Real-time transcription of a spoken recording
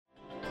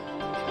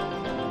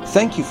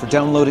Thank you for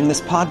downloading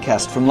this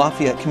podcast from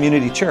Lafayette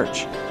Community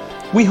Church.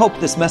 We hope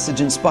this message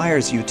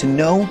inspires you to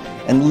know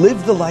and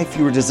live the life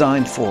you were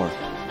designed for,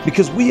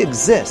 because we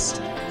exist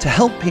to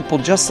help people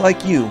just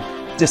like you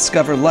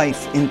discover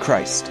life in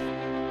Christ.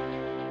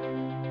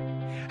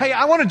 Hey,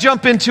 I want to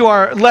jump into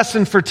our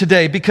lesson for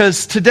today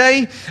because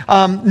today,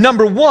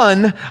 number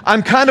one,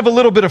 I'm kind of a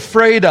little bit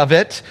afraid of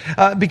it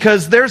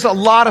because there's a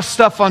lot of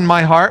stuff on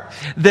my heart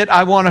that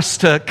I want us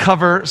to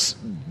cover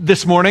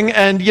this morning.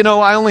 And,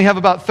 I only have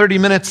about 30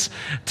 minutes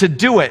to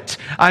do it.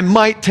 I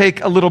might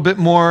take a little bit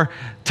more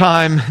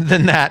time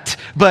than that.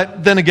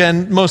 But then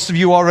again, most of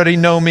you already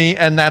know me,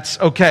 and that's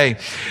okay.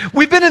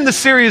 We've been in the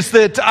series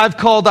that I've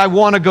called I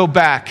Want to Go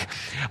Back.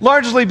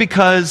 Largely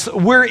because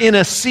we're in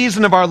a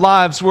season of our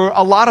lives where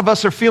a lot of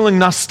us are feeling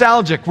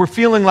nostalgic. We're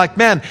feeling like,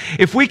 man,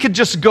 if we could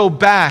just go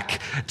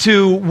back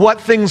to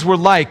what things were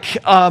like.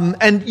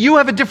 And you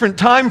have a different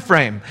time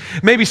frame.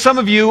 Maybe some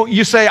of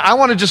you say, I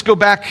want to just go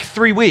back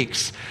 3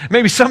 weeks.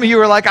 Maybe some of you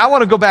are like, I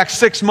want to go back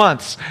 6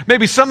 months.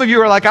 Maybe some of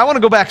you are like, I want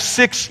to go back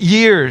 6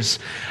 years.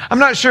 I'm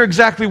not sure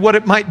exactly what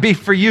it might be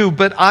for you,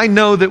 but I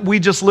know that we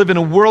just live in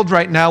a world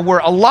right now where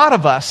a lot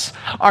of us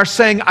are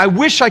saying, I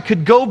wish I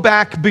could go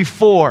back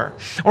before.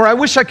 Or I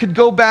wish I could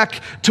go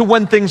back to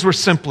when things were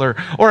simpler.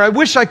 Or I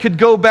wish I could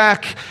go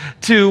back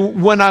to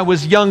when I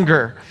was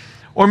younger.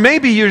 Or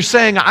maybe you're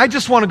saying, I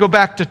just want to go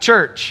back to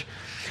church.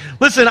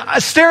 Listen,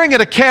 staring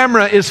at a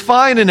camera is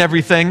fine and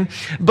everything,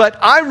 but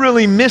I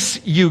really miss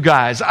you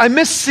guys. I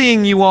miss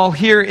seeing you all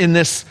here in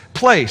this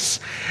place.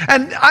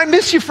 And I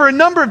miss you for a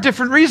number of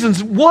different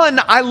reasons. One,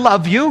 I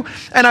love you,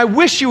 and I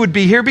wish you would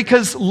be here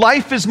because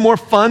life is more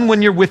fun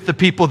when you're with the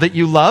people that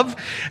you love.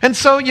 And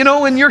so,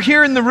 when you're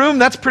here in the room,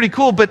 that's pretty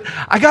cool, but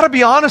I got to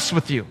be honest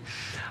with you.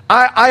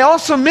 I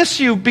also miss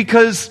you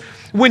because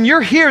when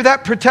you're here,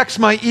 that protects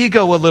my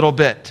ego a little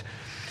bit.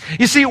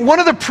 You see, one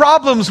of the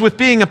problems with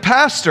being a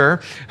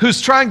pastor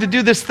who's trying to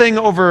do this thing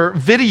over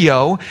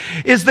video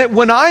is that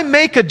when I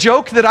make a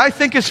joke that I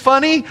think is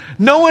funny,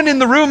 no one in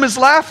the room is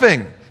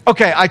laughing.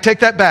 Okay, I take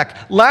that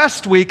back.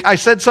 Last week, I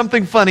said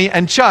something funny,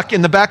 and Chuck,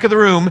 in the back of the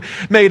room,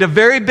 made a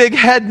very big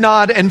head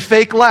nod and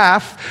fake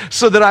laugh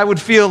so that I would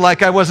feel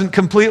like I wasn't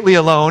completely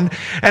alone.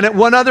 And at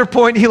one other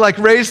point, he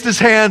raised his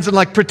hands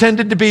and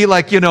pretended to be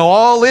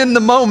all in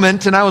the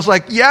moment. And I was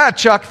like, yeah,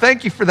 Chuck,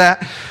 thank you for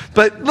that.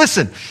 But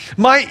listen,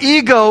 my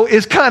ego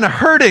is kind of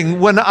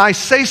hurting when I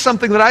say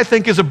something that I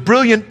think is a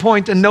brilliant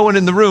point and no one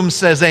in the room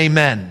says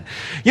amen.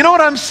 You know what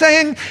I'm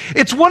saying?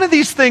 It's one of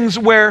these things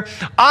where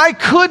I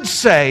could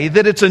say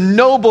that it's a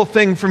noble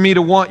thing for me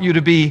to want you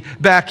to be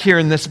back here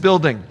in this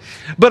building.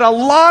 But a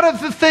lot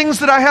of the things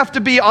that I have to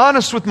be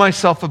honest with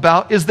myself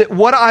about is that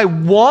what I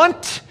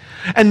want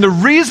and the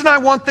reason I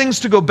want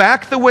things to go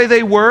back the way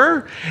they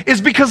were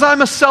is because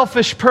I'm a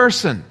selfish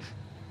person.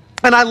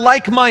 And I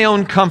like my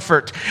own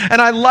comfort.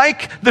 And I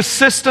like the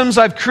systems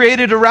I've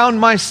created around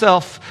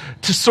myself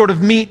to sort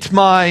of meet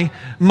my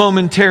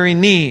momentary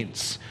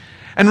needs.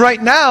 And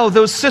right now,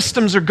 those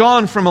systems are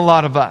gone from a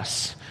lot of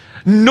us.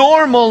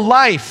 Normal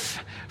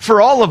life for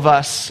all of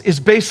us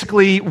is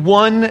basically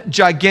one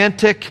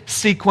gigantic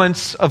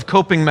sequence of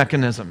coping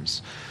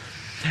mechanisms.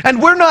 And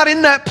we're not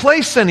in that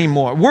place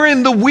anymore. We're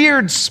in the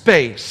weird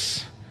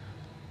space.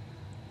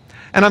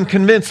 And I'm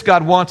convinced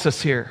God wants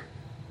us here.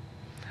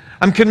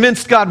 I'm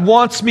convinced God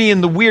wants me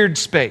in the weird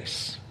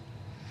space.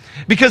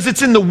 Because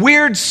it's in the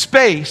weird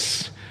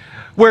space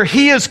where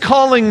He is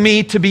calling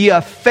me to be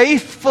a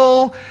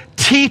faithful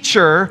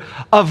teacher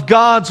of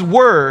God's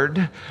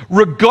Word,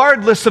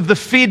 regardless of the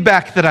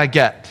feedback that I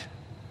get.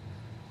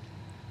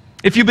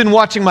 If you've been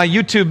watching my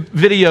YouTube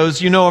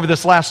videos, over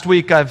this last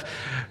week I've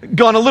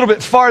gone a little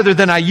bit farther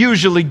than I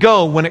usually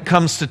go when it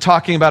comes to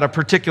talking about a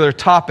particular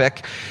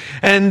topic.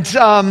 And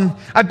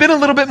I've been a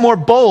little bit more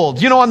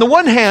bold. On the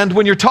one hand,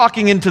 when you're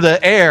talking into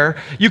the air,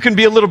 you can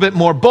be a little bit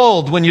more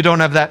bold when you don't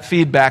have that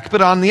feedback.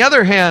 But on the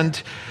other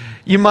hand,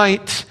 you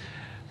might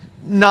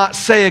not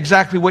say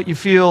exactly what you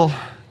feel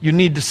you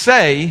need to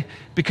say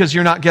because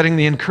you're not getting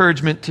the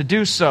encouragement to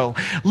do so.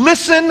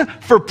 Listen,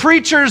 for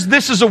preachers,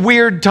 this is a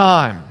weird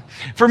time.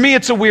 For me,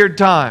 it's a weird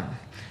time.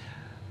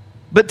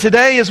 But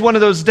today is one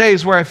of those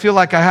days where I feel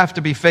like I have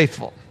to be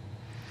faithful.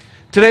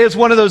 Today is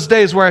one of those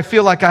days where I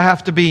feel like I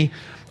have to be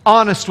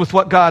honest with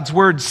what God's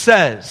Word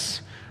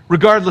says,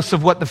 regardless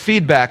of what the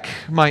feedback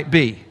might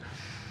be.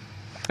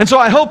 And so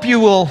I hope you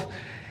will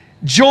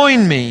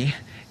join me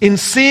in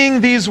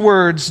seeing these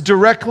words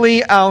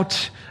directly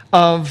out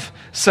of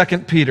 2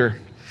 Peter.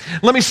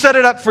 Let me set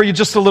it up for you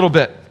just a little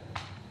bit.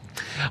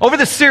 Over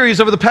this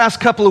series, over the past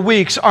couple of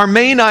weeks, our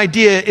main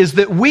idea is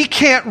that we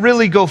can't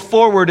really go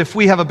forward if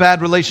we have a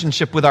bad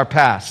relationship with our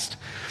past.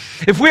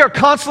 If we are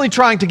constantly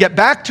trying to get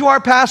back to our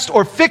past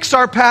or fix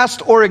our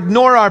past or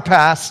ignore our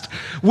past,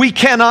 we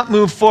cannot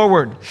move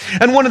forward.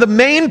 And one of the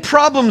main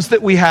problems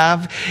that we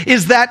have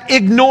is that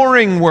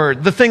ignoring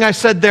word, the thing I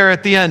said there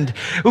at the end.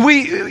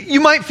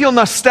 You might feel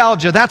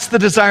nostalgia, that's the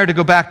desire to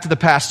go back to the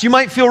past. You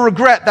might feel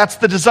regret, that's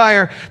the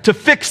desire to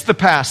fix the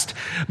past.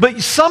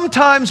 But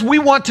sometimes we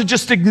want to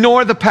just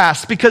ignore the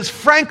past because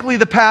frankly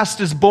the past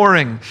is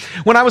boring.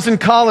 When I was in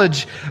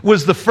college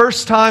was the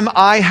first time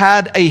I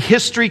had a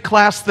history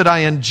class that I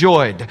enjoyed.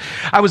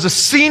 I was a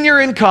senior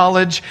in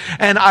college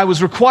and I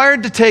was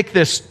required to take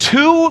this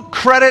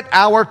 2-credit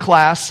hour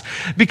class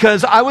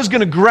because I was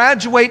going to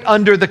graduate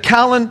under the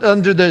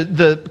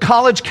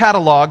college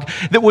catalog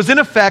that was in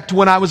effect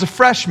when I was a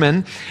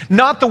freshman,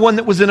 not the one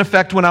that was in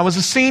effect when I was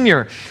a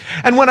senior.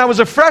 And when I was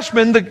a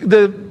freshman,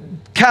 the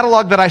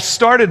catalog that I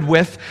started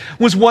with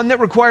was one that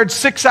required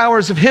 6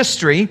 hours of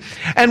history.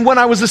 And when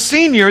I was a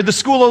senior, the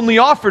school only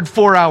offered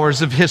 4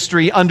 hours of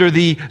history under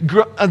the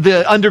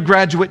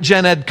undergraduate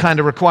gen ed kind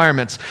of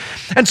requirements.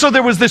 And so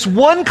there was this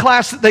one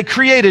class that they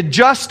created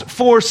just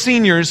for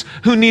seniors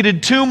who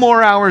needed 2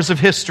 more hours of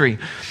history.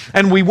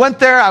 And we went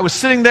there. I was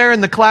sitting there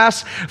in the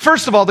class.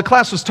 First of all, the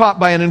class was taught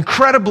by an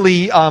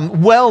incredibly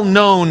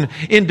well-known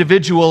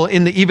individual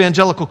in the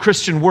evangelical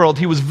Christian world.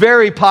 He was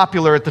very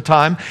popular at the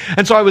time.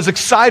 And so I was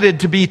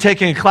excited to be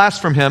taking a class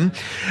from him.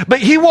 But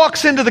he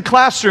walks into the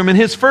classroom and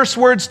his first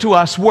words to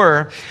us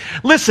were,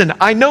 "Listen,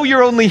 I know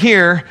you're only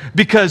here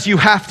because you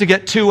have to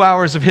get 2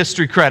 hours of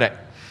history credit."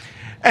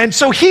 And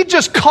so he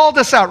just called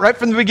us out right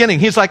from the beginning.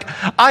 He's like,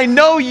 "I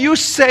know you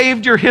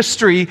saved your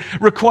history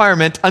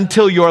requirement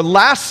until your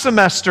last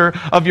semester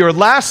of your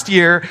last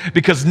year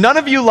because none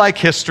of you like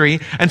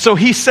history." And so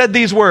he said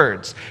these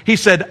words. He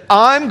said,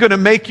 "I'm going to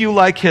make you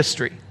like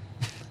history.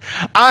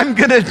 I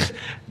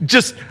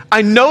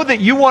know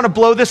that you want to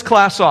blow this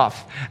class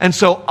off. And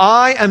so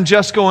I am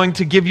just going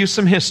to give you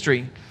some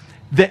history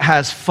that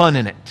has fun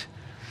in it."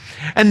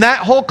 And that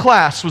whole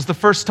class was the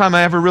first time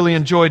I ever really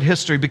enjoyed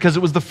history because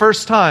it was the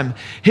first time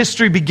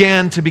history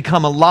began to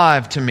become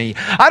alive to me.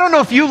 I don't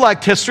know if you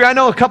liked history. I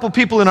know a couple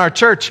people in our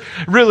church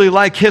really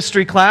like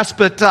history class,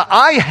 but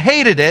I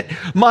hated it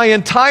my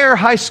entire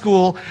high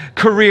school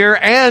career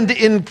and,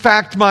 in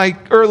fact, my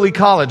early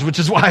college, which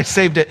is why I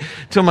saved it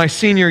till my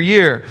senior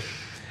year.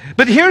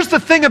 But here's the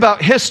thing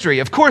about history.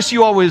 Of course,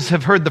 you always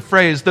have heard the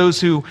phrase,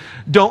 "Those who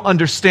don't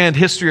understand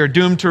history are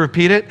doomed to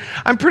repeat it."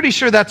 I'm pretty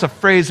sure that's a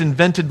phrase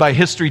invented by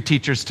history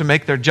teachers to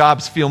make their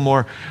jobs feel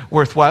more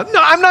worthwhile.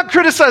 No, I'm not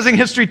criticizing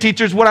history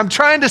teachers. What I'm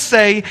trying to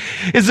say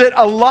is that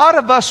a lot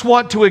of us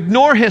want to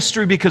ignore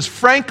history because,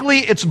 frankly,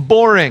 it's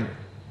boring.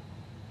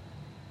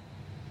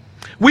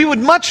 We would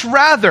much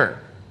rather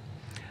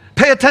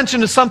pay attention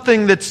to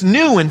something that's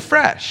new and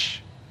fresh.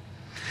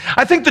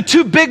 I think the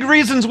 2 big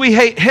reasons we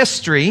hate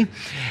history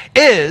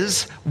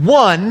is,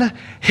 1,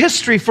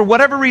 history for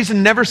whatever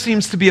reason never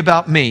seems to be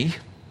about me.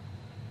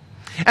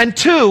 And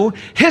 2,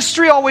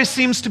 history always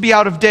seems to be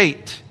out of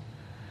date.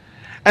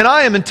 And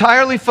I am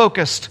entirely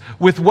focused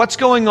with what's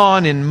going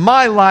on in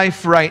my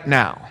life right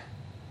now.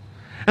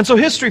 And so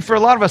history for a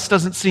lot of us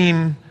doesn't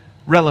seem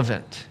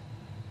relevant.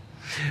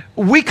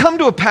 We come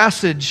to a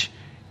passage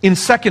in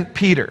 2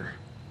 Peter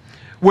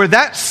where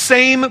that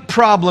same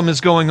problem is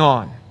going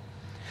on.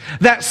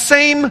 That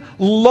same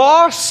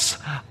loss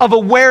of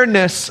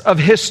awareness of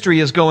history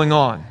is going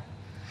on.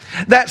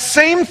 That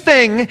same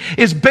thing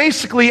is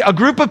basically a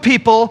group of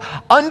people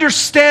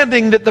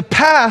understanding that the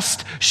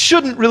past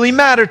shouldn't really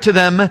matter to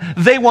them.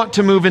 They want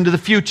to move into the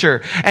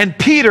future. And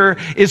Peter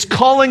is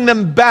calling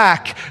them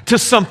back to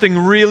something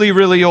really,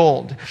 really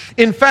old.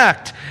 In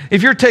fact,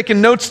 if you're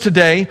taking notes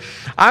today,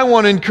 I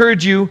want to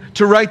encourage you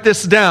to write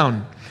this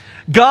down.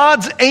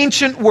 God's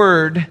ancient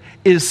word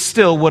is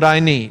still what I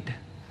need.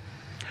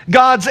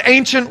 God's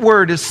ancient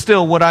word is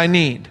still what I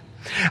need.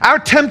 Our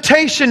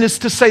temptation is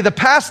to say the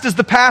past is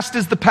the past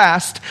is the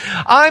past.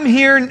 I'm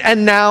here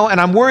and now, and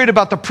I'm worried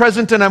about the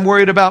present, and I'm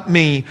worried about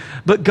me.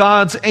 But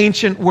God's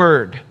ancient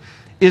word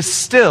is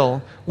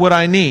still what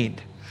I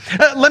need.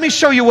 Let me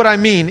show you what I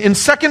mean. In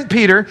 2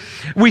 Peter,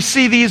 we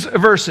see these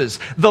verses.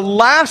 The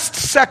last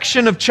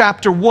section of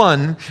chapter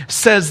 1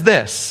 says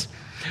this: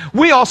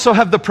 "We also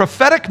have the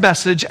prophetic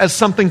message as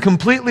something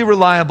completely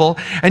reliable,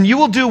 and you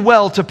will do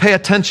well to pay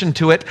attention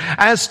to it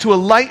as to a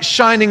light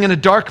shining in a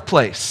dark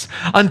place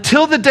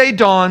until the day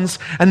dawns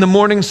and the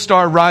morning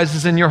star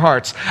rises in your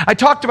hearts." I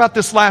talked about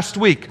this last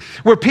week,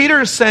 where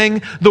Peter is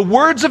saying the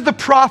words of the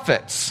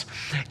prophets,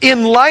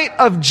 in light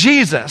of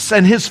Jesus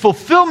and his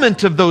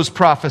fulfillment of those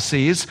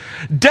prophecies,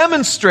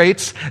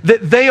 demonstrates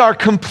that they are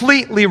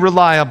completely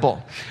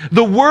reliable.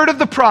 The word of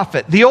the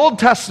prophet, the Old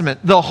Testament,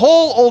 the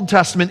whole Old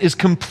Testament is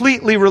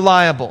completely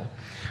reliable.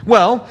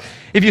 Well,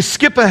 If you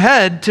skip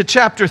ahead to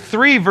chapter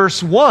 3,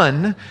 verse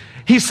 1,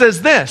 he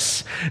says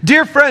this,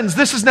 "Dear friends,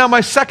 this is now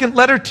my second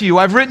letter to you.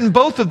 I've written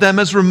both of them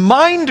as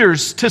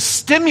reminders to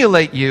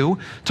stimulate you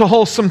to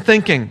wholesome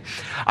thinking.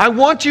 I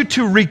want you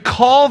to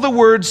recall the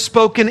words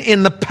spoken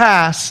in the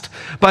past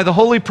by the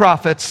holy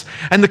prophets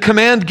and the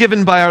command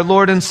given by our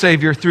Lord and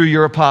Savior through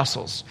your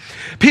apostles."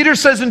 Peter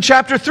says in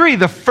chapter 3,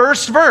 the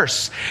first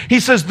verse, he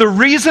says, "The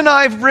reason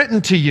I've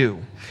written to you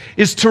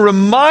is to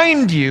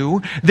remind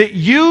you that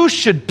you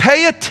should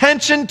pay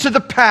attention to the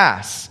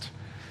past."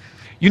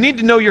 You need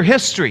to know your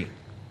history.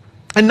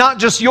 And not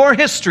just your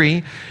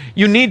history,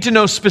 you need to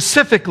know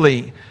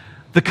specifically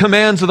the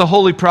commands of the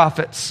holy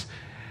prophets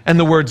and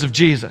the words of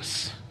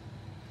Jesus.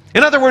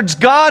 In other words,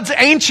 God's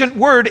ancient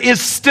word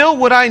is still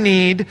what I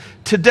need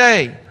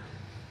today.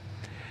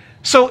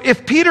 So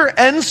if Peter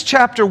ends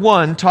chapter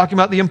 1 talking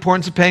about the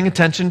importance of paying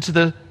attention to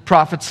the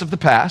prophets of the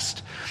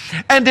past,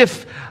 and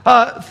if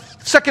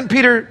 2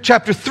 Peter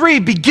chapter 3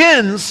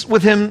 begins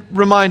with him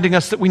reminding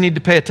us that we need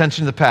to pay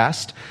attention to the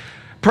past,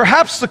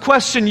 perhaps the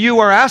question you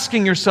are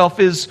asking yourself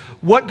is,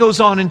 what goes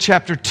on in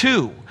chapter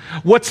 2?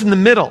 What's in the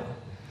middle?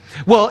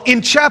 Well,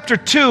 in chapter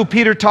 2,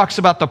 Peter talks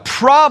about the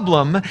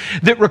problem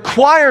that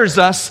requires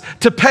us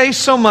to pay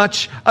so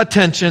much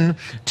attention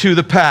to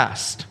the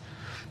past.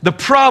 The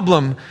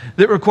problem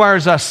that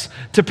requires us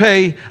to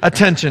pay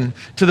attention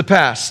to the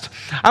past.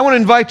 I want to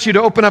invite you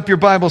to open up your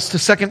Bibles to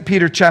 2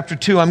 Peter chapter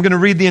 2. I'm going to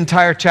read the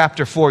entire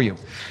chapter for you.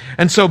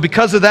 And so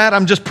because of that,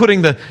 I'm just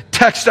putting the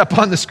text up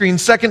on the screen.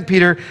 2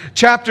 Peter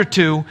chapter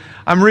 2,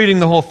 I'm reading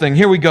the whole thing.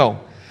 Here we go.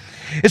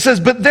 It says,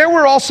 "But there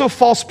were also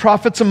false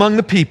prophets among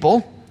the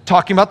people,"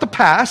 talking about the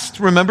past.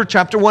 Remember,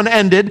 chapter 1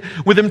 ended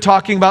with him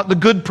talking about the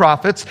good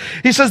prophets.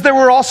 He says, "There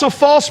were also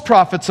false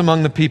prophets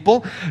among the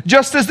people,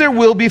 just as there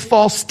will be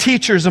false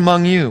teachers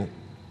among you.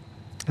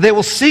 They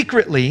will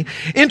secretly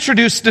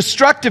introduce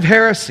destructive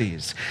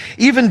heresies,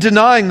 even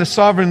denying the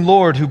sovereign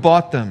Lord who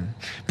bought them,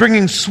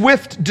 bringing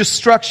swift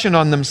destruction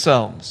on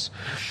themselves.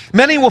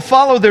 Many will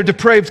follow their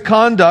depraved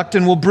conduct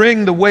and will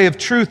bring the way of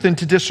truth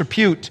into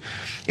disrepute.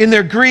 In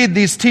their greed,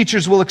 these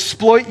teachers will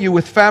exploit you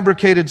with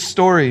fabricated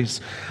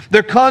stories.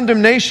 Their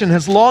condemnation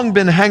has long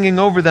been hanging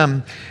over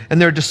them, and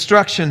their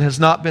destruction has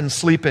not been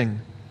sleeping.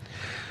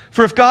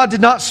 For if God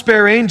did not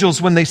spare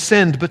angels when they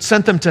sinned, but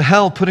sent them to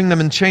hell, putting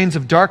them in chains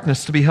of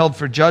darkness to be held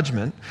for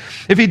judgment,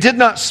 if he did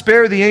not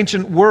spare the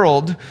ancient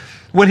world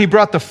when he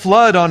brought the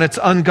flood on its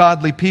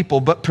ungodly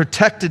people, but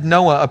protected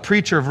Noah, a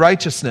preacher of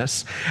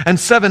righteousness, and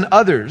 7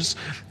 others,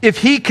 if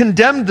he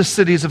condemned the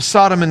cities of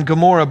Sodom and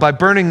Gomorrah by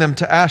burning them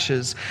to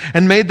ashes,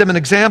 and made them an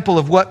example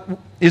of what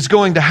is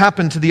going to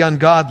happen to the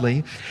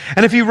ungodly,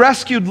 and if he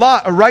rescued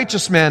Lot, a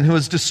righteous man who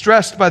was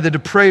distressed by the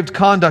depraved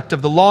conduct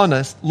of the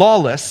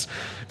lawless,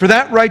 for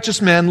that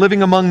righteous man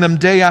living among them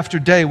day after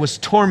day was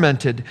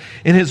tormented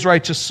in his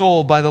righteous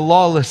soul by the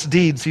lawless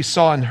deeds he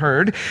saw and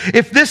heard.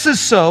 If this is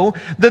so,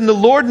 then the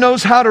Lord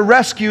knows how to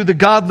rescue the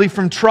godly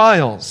from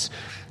trials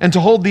and to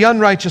hold the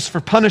unrighteous for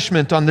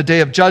punishment on the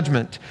day of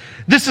judgment.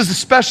 This is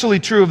especially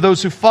true of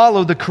those who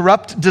follow the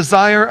corrupt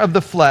desire of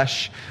the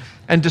flesh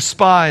and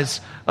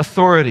despise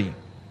authority."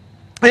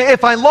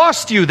 If I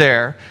lost you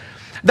there,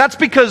 that's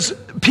because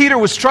Peter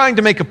was trying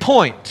to make a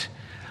point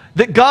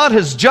that God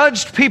has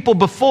judged people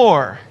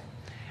before,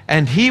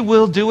 and he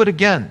will do it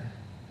again.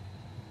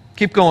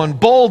 Keep going.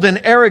 "Bold and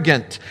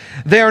arrogant,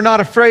 they are not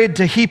afraid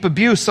to heap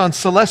abuse on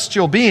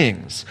celestial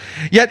beings.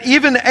 Yet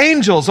even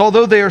angels,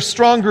 although they are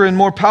stronger and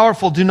more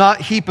powerful, do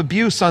not heap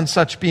abuse on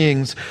such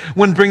beings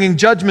when bringing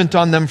judgment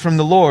on them from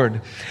the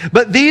Lord.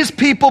 But these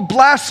people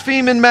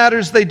blaspheme in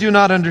matters they do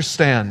not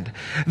understand.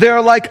 They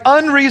are like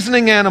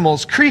unreasoning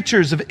animals,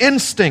 creatures of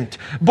instinct,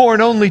 born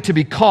only to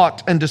be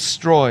caught and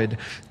destroyed.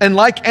 And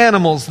like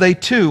animals, they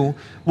too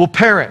will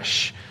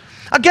perish."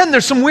 Again,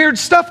 there's some weird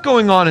stuff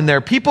going on in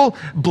there. People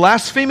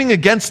blaspheming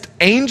against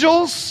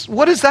angels?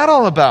 What is that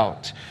all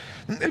about?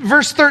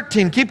 Verse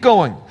 13, keep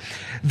going.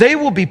 "They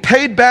will be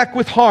paid back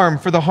with harm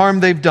for the harm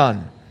they've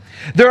done.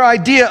 Their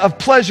idea of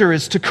pleasure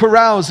is to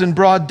carouse in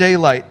broad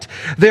daylight.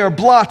 They are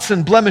blots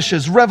and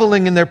blemishes,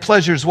 reveling in their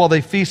pleasures while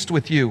they feast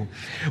with you.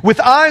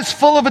 With eyes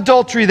full of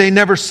adultery, they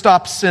never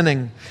stop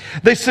sinning.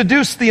 They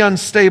seduce the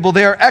unstable.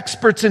 They are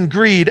experts in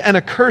greed, an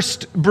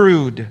accursed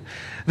brood.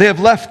 They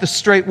have left the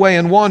straight way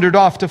and wandered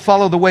off to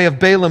follow the way of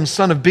Balaam,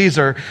 son of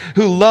Bezer,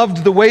 who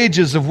loved the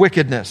wages of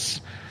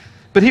wickedness.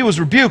 But he was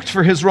rebuked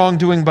for his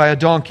wrongdoing by a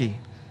donkey,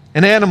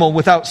 an animal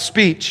without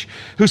speech,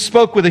 who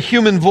spoke with a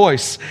human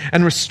voice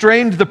and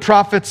restrained the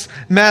prophet's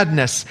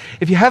madness."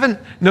 If you haven't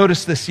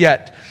noticed this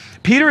yet,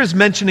 Peter is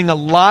mentioning a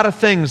lot of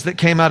things that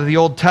came out of the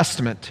Old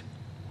Testament,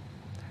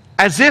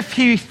 as if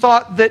he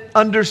thought that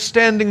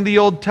understanding the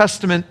Old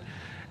Testament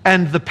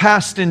and the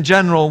past in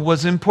general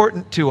was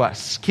important to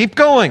us. Keep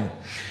going.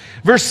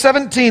 Verse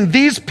 17,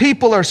 "These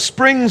people are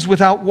springs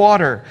without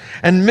water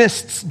and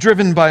mists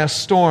driven by a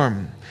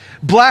storm.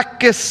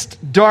 Blackest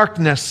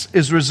darkness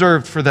is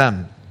reserved for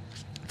them.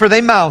 For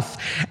they mouth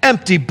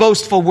empty,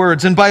 boastful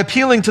words, and by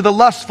appealing to the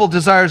lustful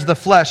desires of the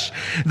flesh,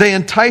 they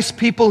entice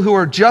people who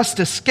are just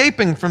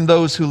escaping from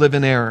those who live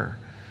in error.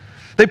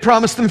 They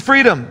promise them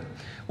freedom,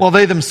 while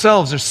they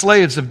themselves are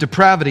slaves of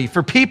depravity.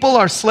 For people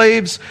are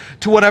slaves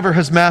to whatever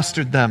has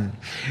mastered them.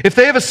 If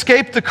they have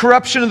escaped the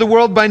corruption of the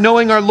world by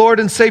knowing our Lord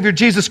and Savior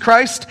Jesus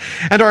Christ,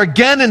 and are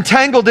again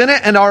entangled in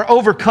it and are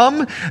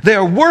overcome, they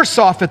are worse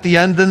off at the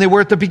end than they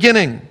were at the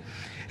beginning.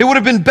 It would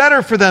have been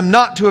better for them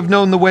not to have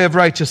known the way of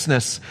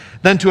righteousness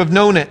than to have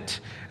known it,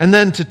 and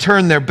then to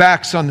turn their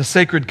backs on the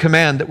sacred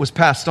command that was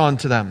passed on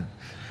to them.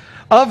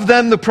 Of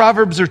them the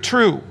proverbs are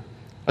true.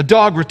 A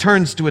dog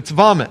returns to its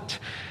vomit,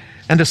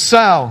 and a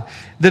sow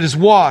that is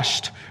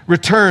washed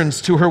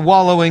returns to her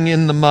wallowing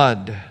in the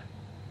mud.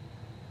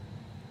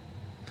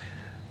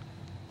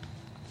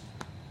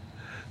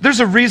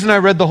 There's a reason I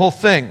read the whole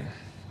thing.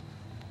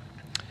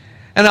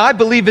 And I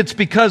believe it's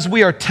because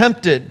we are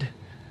tempted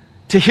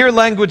to hear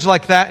language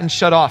like that and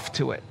shut off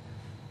to it.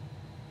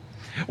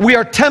 We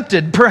are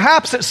tempted,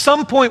 perhaps at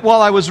some point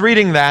while I was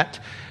reading that,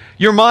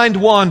 your mind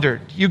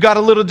wandered. You got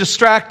a little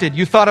distracted.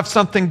 You thought of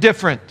something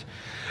different.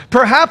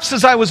 Perhaps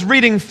as I was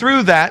reading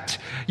through that,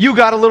 you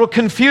got a little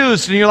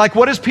confused and you're like,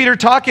 what is Peter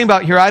talking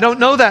about here? I don't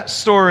know that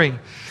story.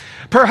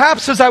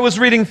 Perhaps as I was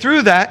reading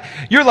through that,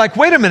 you're like,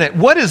 wait a minute,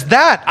 what is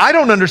that? I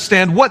don't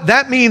understand what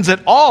that means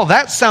at all.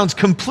 That sounds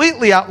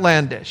completely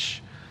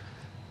outlandish.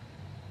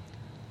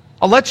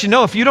 I'll let you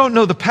know, if you don't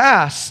know the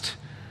past,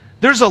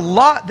 there's a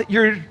lot that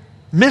you're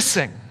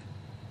missing.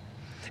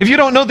 If you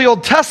don't know the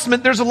Old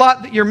Testament, there's a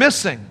lot that you're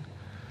missing.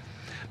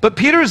 But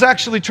Peter is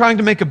actually trying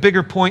to make a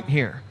bigger point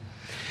here.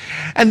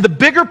 And the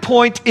bigger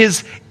point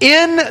is,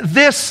 in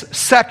this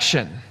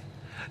section,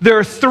 there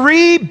are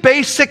three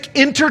basic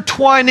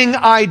intertwining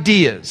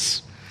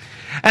ideas.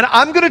 And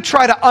I'm going to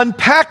try to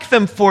unpack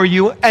them for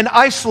you and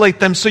isolate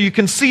them so you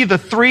can see the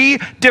three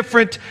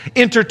different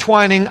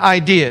intertwining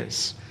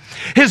ideas.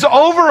 His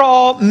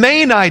overall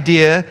main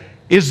idea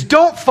is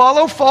don't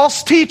follow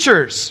false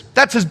teachers.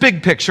 That's his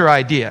big picture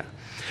idea.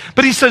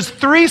 But he says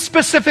three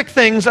specific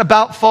things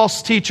about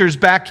false teachers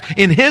back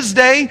in his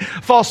day,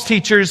 false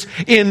teachers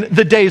in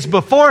the days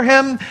before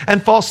him,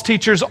 and false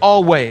teachers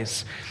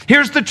always.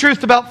 Here's the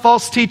truth about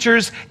false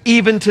teachers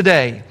even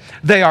today.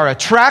 They are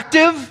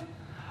attractive,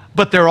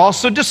 but they're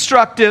also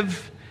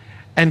destructive,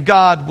 and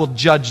God will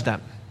judge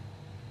them.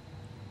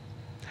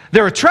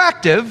 They're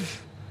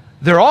attractive,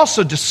 they're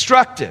also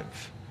destructive,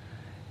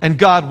 and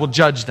God will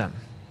judge them.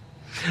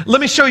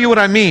 Let me show you what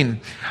I mean.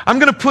 I'm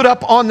going to put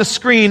up on the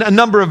screen a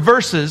number of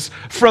verses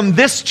from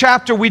this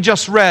chapter we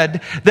just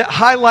read that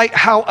highlight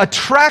how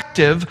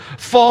attractive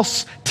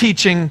false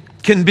teaching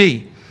can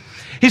be.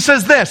 He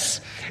says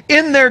this,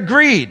 in their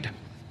greed,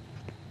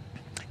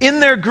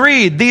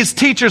 these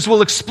teachers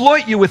will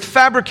exploit you with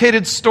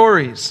fabricated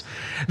stories.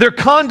 Their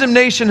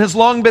condemnation has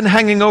long been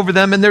hanging over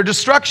them, and their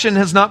destruction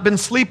has not been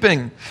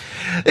sleeping.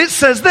 It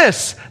says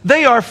this,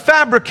 they are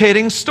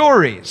fabricating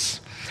stories.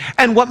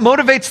 And what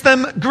motivates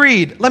them?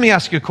 Greed. Let me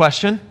ask you a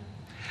question.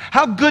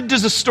 How good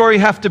does a story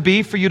have to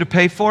be for you to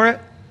pay for it?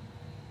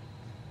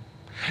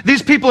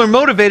 These people are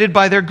motivated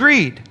by their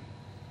greed.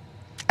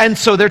 And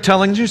so they're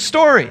telling you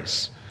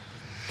stories.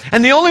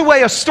 And the only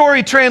way a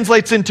story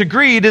translates into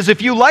greed is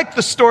if you like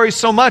the story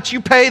so much, you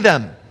pay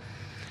them.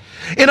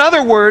 In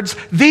other words,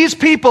 these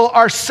people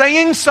are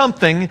saying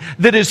something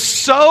that is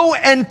so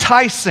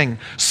enticing,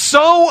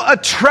 so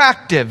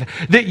attractive,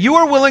 that you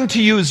are willing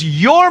to use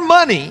your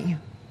money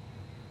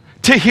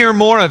to hear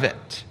more of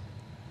it.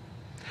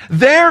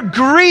 Their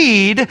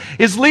greed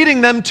is leading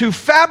them to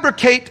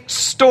fabricate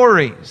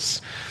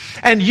stories.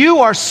 And you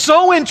are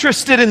so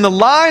interested in the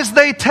lies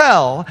they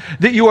tell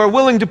that you are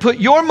willing to put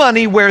your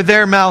money where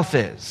their mouth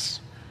is.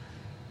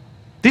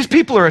 These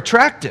people are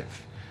attractive.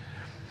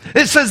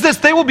 It says this,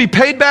 they will be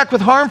paid back with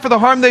harm for the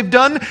harm they've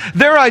done.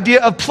 Their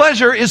idea of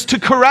pleasure is to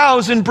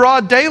carouse in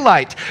broad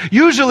daylight.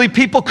 Usually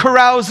people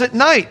carouse at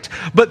night,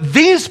 but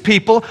these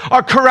people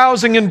are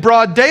carousing in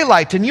broad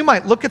daylight. And you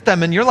might look at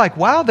them and you're like,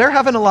 wow, they're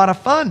having a lot of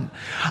fun.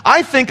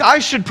 I think I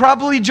should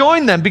probably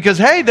join them because,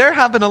 hey, they're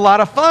having a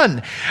lot of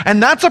fun.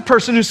 And that's a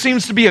person who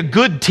seems to be a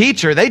good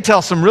teacher. They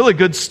tell some really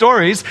good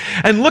stories.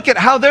 And look at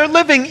how they're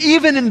living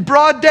even in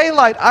broad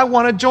daylight. I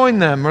want to join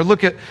them. Or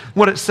look at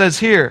what it says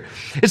here.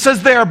 It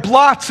says they are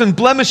blots and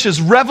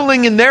blemishes,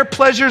 reveling in their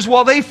pleasures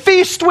while they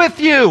feast with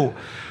you.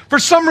 For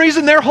some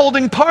reason, they're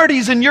holding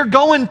parties and you're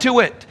going to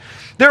it.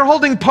 They're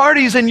holding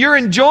parties and you're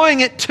enjoying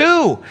it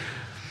too.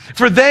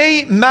 For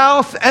they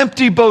mouth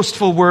empty,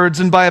 boastful words,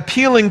 and by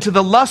appealing to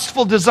the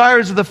lustful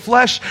desires of the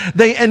flesh,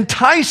 they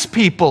entice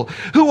people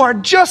who are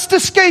just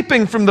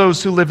escaping from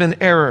those who live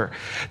in error.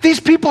 These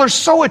people are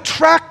so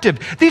attractive.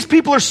 These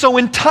people are so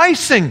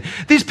enticing.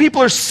 These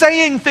people are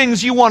saying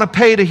things you want to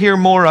pay to hear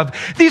more of.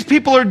 These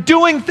people are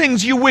doing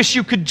things you wish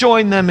you could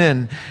join them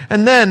in.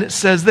 And then it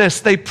says this,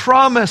 they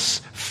promise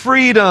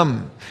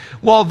freedom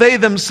while they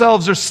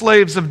themselves are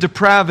slaves of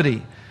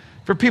depravity.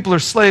 For people are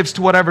slaves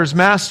to whatever's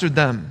mastered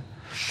them.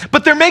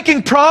 But they're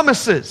making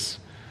promises.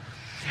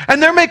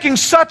 And they're making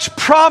such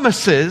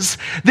promises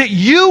that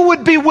you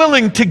would be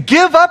willing to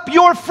give up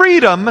your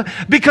freedom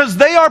because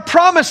they are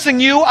promising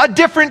you a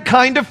different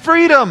kind of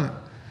freedom.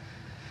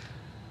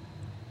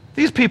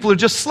 These people are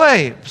just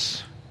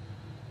slaves.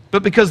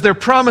 But because they're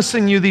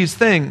promising you these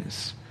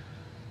things,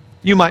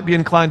 you might be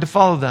inclined to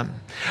follow them.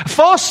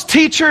 False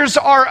teachers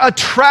are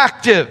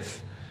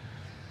attractive.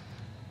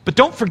 But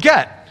don't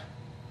forget,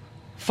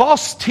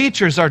 false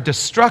teachers are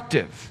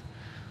destructive.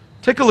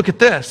 Take a look at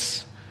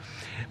this.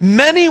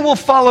 Many will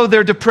follow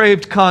their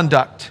depraved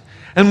conduct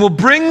and will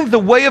bring the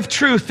way of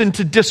truth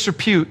into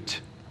disrepute.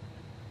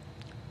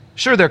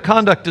 Sure, their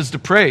conduct is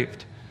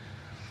depraved.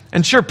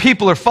 And sure,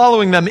 people are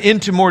following them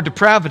into more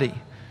depravity.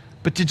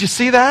 But did you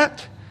see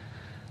that?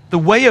 The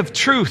way of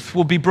truth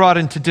will be brought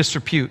into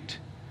disrepute.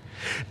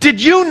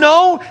 Did you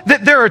know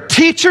that there are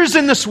teachers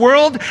in this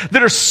world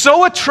that are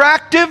so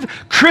attractive,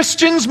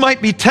 Christians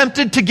might be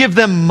tempted to give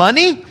them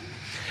money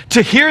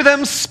to hear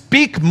them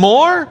speak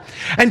more?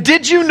 And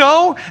did you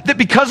know that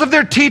because of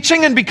their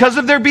teaching and because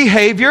of their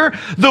behavior,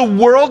 the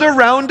world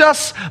around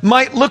us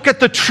might look at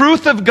the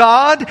truth of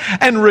God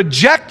and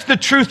reject the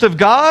truth of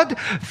God,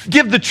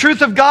 give the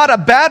truth of God a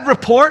bad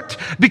report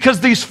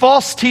because these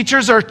false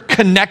teachers are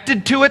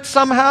connected to it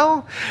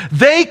somehow?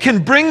 They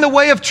can bring the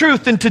way of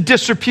truth into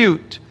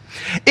disrepute.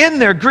 In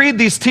their greed,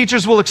 these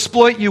teachers will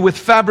exploit you with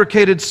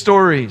fabricated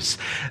stories.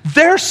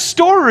 Their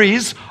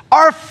stories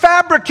are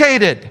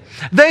fabricated.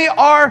 They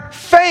are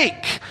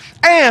fake,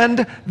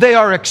 and they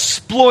are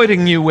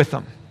exploiting you with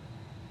them.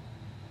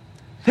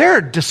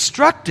 They're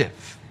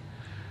destructive.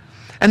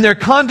 And their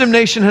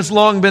condemnation has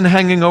long been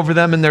hanging over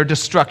them, and their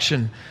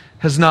destruction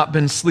has not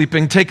been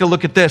sleeping. Take a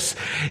look at this.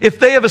 If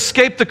they have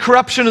escaped the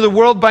corruption of the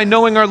world by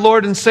knowing our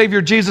Lord and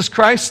Savior Jesus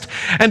Christ,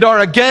 and are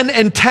again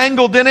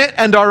entangled in it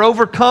and are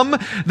overcome,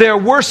 they are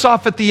worse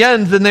off at the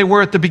end than they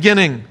were at the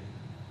beginning.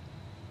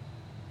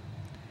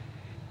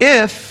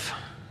 If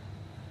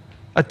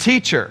a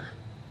teacher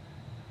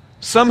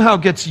somehow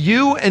gets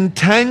you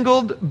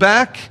entangled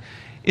back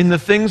in the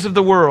things of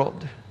the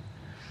world,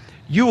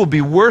 you will be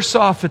worse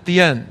off at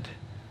the end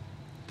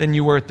than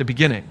you were at the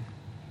beginning.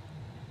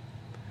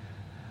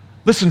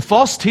 Listen,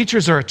 false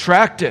teachers are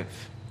attractive,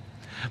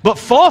 but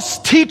false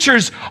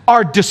teachers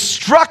are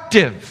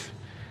destructive.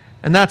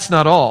 And that's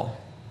not all.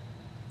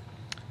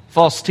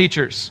 False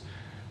teachers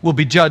will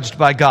be judged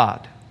by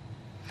God.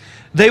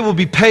 They will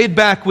be paid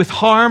back with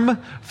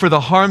harm for the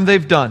harm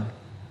they've done.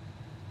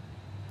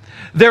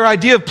 Their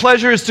idea of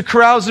pleasure is to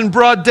carouse in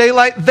broad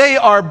daylight. They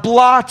are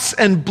blots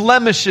and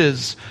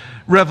blemishes,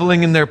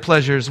 reveling in their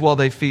pleasures while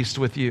they feast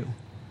with you.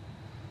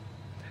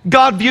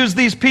 God views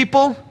these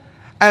people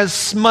as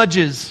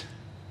smudges.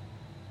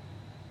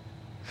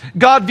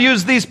 God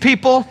views these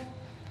people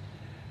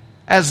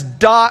as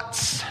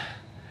dots,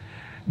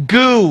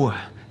 goo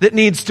that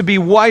needs to be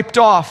wiped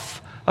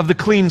off of the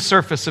clean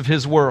surface of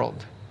His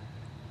world.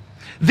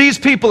 These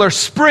people are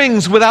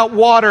springs without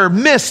water,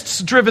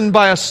 mists driven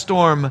by a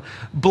storm.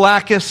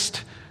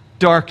 Blackest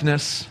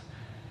darkness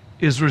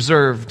is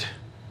reserved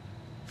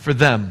for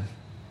them.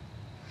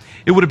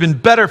 It would have been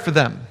better for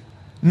them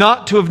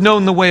not to have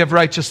known the way of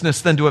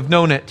righteousness than to have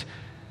known it,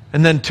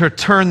 and then to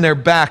turn their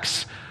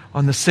backs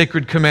on the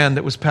sacred command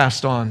that was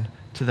passed on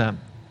to them.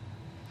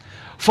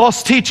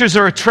 False teachers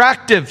are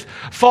attractive.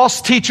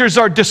 False teachers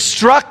are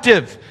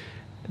destructive.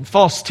 And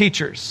false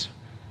teachers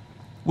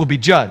will be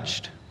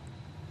judged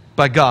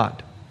by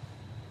God.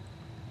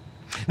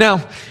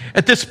 Now,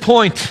 at this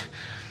point,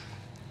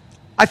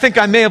 I think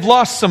I may have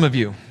lost some of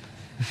you.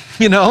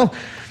 You know,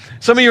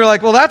 some of you are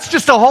like, well, that's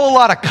just a whole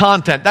lot of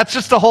content. That's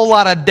just a whole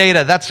lot of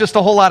data. That's just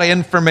a whole lot of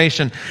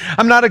information.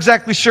 I'm not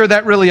exactly sure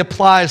that really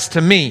applies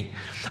to me.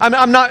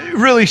 I'm not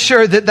really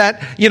sure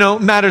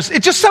that matters.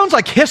 It just sounds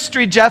like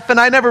history, Jeff, and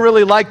I never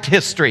really liked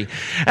history.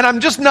 And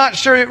I'm just not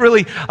sure it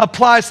really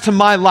applies to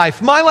my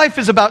life. My life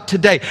is about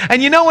today.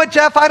 And you know what,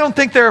 Jeff? I don't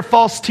think there are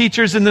false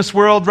teachers in this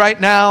world right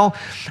now.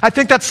 I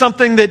think that's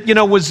something that,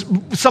 was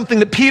something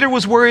that Peter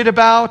was worried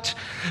about.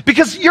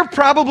 Because you're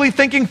probably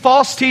thinking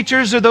false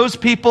teachers are those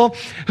people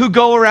who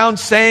go around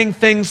saying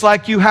things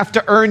like you have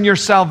to earn your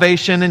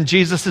salvation and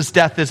Jesus'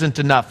 death isn't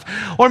enough.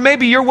 Or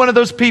maybe you're one of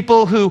those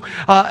people who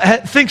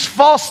thinks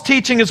false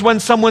teaching is when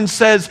someone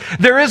says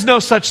there is no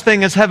such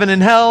thing as heaven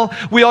and hell.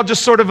 We all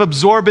just sort of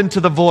absorb into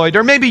the void.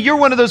 Or maybe you're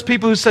one of those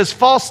people who says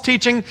false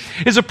teaching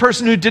is a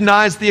person who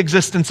denies the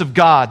existence of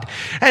God.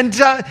 And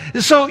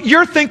so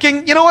you're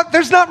thinking, you know what?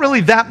 There's not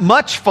really that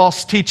much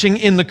false teaching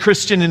in the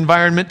Christian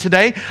environment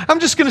today. I'm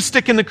just going to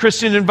stick in the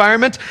Christian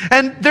environment,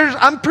 and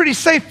I'm pretty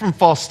safe from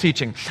false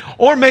teaching.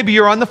 Or maybe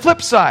you're on the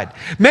flip side.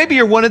 Maybe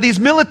you're one of these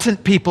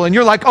militant people, and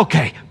you're like,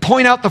 okay,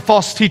 point out the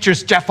false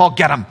teachers, Jeff, I'll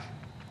get them.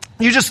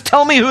 You just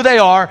tell me who they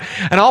are,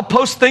 and I'll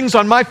post things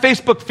on my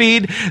Facebook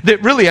feed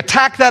that really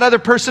attack that other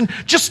person.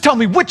 Just tell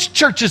me which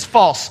church is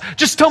false.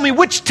 Just tell me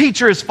which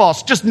teacher is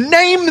false. Just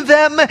name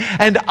them,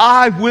 and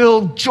I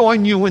will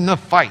join you in the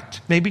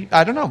fight. Maybe,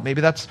 I don't know,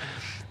 maybe that's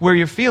where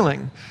you're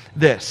feeling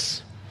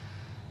this.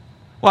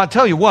 Well, I'll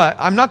tell you what,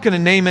 I'm not going to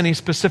name any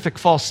specific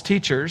false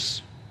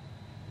teachers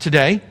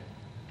today.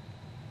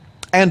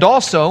 And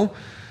also,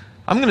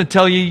 I'm going to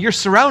tell you, you're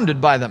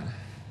surrounded by them.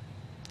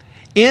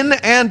 In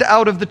and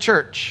out of the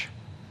church.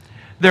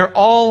 They're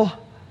all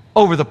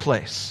over the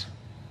place.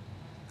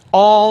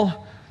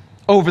 All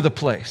over the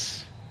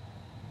place.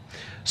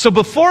 So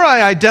before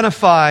I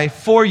identify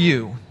for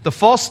you the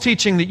false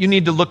teaching that you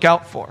need to look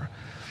out for,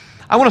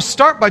 I want to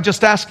start by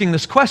just asking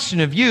this question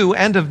of you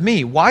and of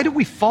me. Why do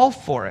we fall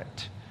for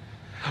it?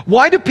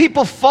 Why do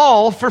people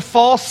fall for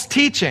false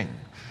teaching?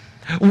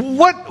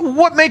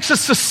 What makes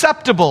us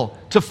susceptible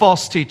to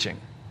false teaching?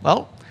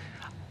 Well,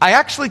 I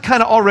actually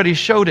kind of already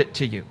showed it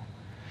to you.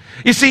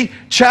 You see,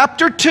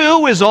 chapter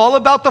 2 is all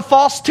about the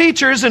false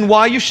teachers and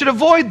why you should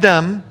avoid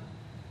them.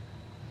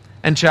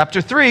 And chapter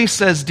 3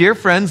 says, dear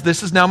friends,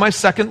 this is now my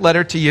second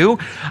letter to you.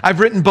 I've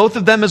written both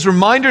of them as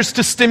reminders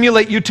to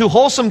stimulate you to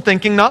wholesome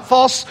thinking, not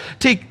false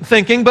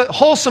thinking, but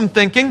wholesome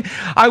thinking.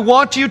 I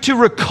want you to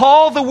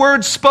recall the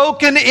words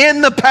spoken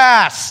in the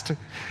past.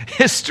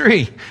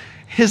 History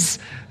is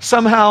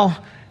somehow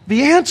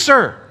the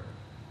answer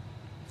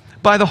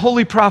by the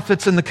holy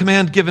prophets and the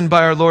command given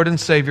by our Lord and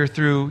Savior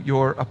through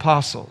your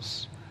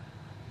apostles.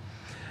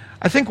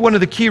 I think one of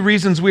the key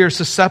reasons we are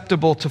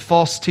susceptible to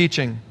false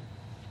teaching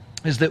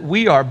is that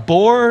we are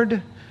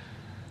bored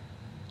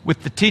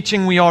with the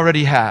teaching we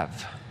already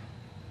have.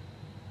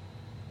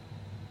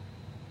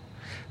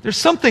 There's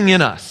something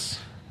in us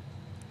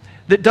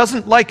that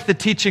doesn't like the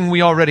teaching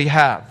we already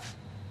have.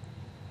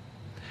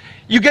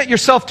 You get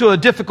yourself to a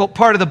difficult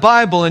part of the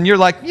Bible and you're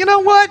like, you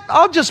know what?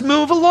 I'll just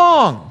move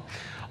along.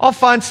 I'll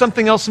find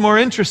something else more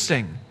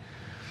interesting.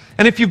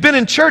 And if you've been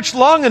in church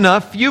long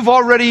enough, you've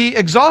already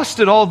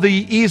exhausted all the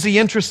easy,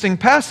 interesting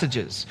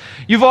passages.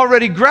 You've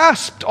already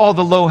grasped all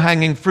the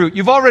low-hanging fruit.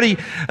 You've already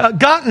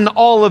gotten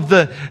all of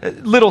the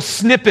little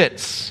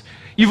snippets.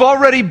 You've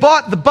already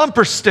bought the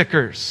bumper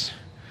stickers.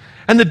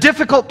 And the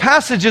difficult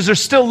passages are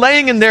still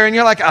laying in there, and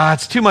you're like,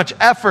 it's too much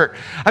effort.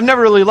 I've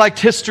never really liked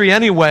history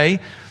anyway.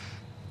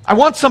 I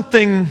want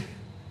something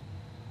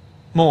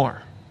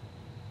more.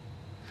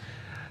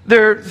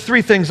 There are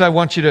 3 things I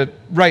want you to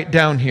write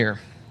down here,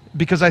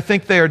 because I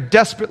think they are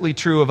desperately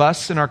true of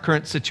us in our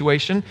current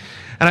situation,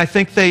 and I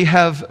think they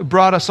have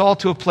brought us all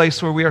to a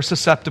place where we are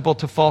susceptible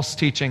to false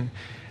teaching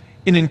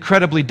in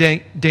incredibly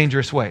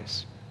dangerous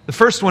ways. The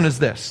first one is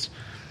this.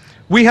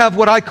 We have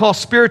what I call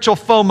spiritual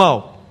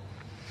FOMO.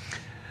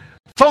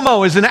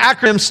 FOMO is an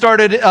acronym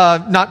started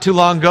not too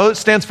long ago. It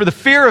stands for the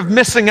fear of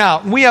missing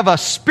out. And we have a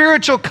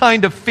spiritual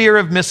kind of fear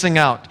of missing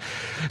out.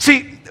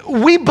 See,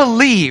 we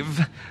believe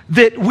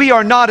that we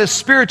are not as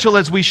spiritual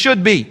as we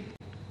should be.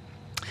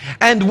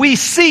 And we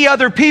see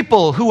other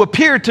people who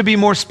appear to be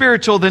more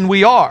spiritual than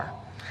we are.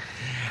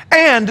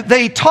 And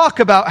they talk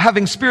about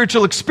having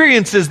spiritual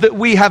experiences that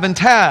we haven't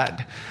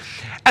had.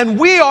 And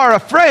we are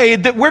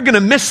afraid that we're going to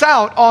miss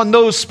out on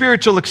those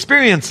spiritual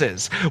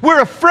experiences.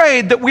 We're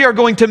afraid that we are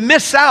going to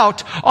miss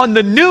out on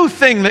the new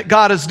thing that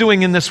God is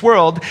doing in this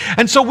world.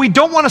 And so we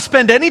don't want to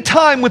spend any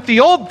time with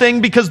the old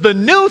thing because the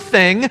new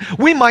thing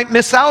we might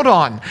miss out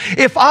on.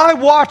 If I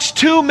watch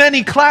too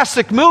many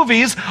classic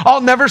movies,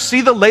 I'll never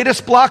see the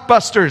latest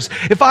blockbusters.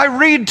 If I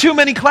read too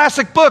many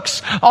classic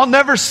books, I'll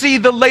never see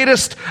the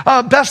latest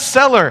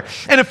bestseller.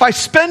 And if I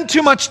spend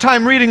too much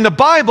time reading the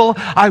Bible,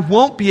 I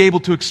won't be able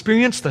to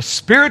experience the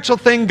spiritual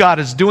thing God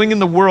is doing in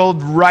the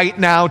world right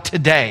now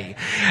today.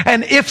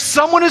 And if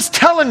someone is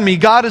telling me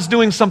God is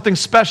doing something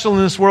special in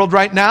this world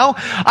right now,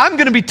 I'm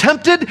going to be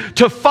tempted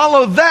to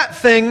follow that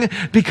thing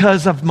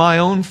because of my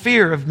own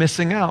fear of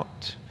missing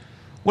out.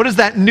 What is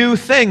that new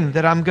thing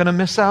that I'm going to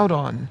miss out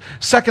on?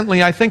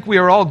 Secondly, I think we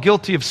are all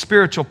guilty of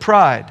spiritual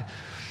pride.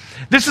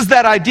 This is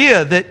that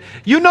idea that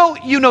you know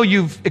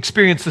you've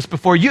experienced this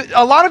before.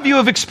 A lot of you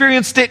have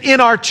experienced it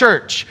in our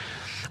church.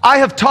 I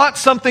have taught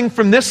something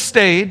from this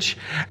stage,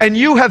 and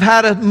you have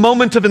had a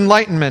moment of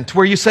enlightenment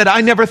where you said,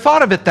 I never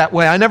thought of it that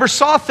way. I never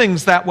saw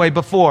things that way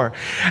before.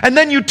 And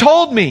then you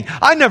told me,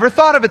 I never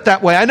thought of it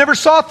that way. I never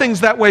saw things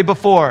that way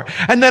before.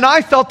 And then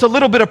I felt a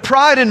little bit of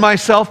pride in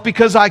myself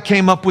because I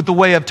came up with the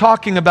way of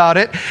talking about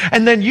it.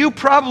 And then you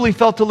probably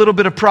felt a little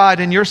bit of pride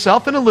in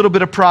yourself and a little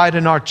bit of pride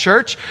in our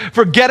church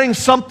for getting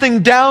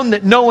something down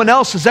that no one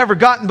else has ever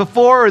gotten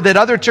before or that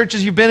other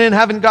churches you've been in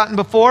haven't gotten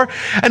before.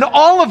 And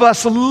all of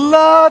us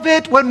love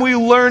it when we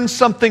learn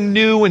something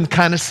new and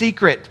kind of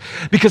secret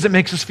because it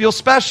makes us feel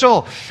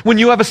special. When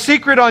you have a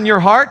secret on your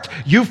heart,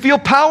 you feel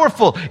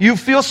powerful, you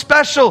feel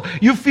special,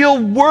 you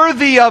feel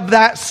worthy of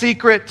that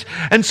secret.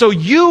 And so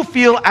you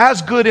feel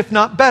as good, if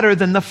not better,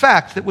 than the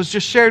fact that was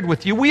just shared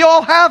with you. We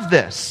all have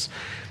this.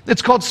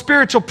 It's called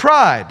spiritual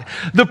pride.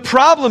 The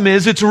problem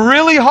is it's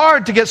really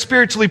hard to get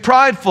spiritually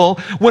prideful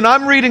when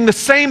I'm reading the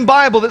same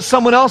Bible that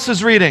someone else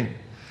is reading.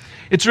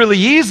 It's really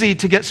easy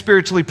to get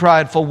spiritually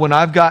prideful when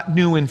I've got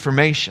new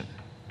information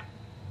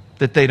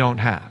that they don't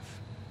have.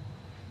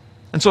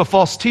 And so a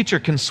false teacher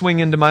can swing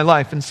into my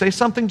life and say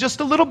something just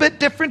a little bit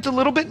different, a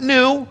little bit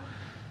new,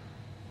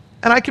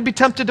 and I could be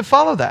tempted to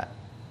follow that.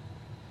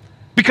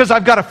 Because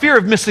I've got a fear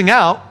of missing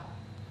out,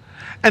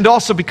 and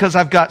also because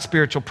I've got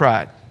spiritual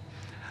pride.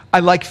 I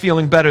like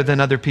feeling better than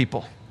other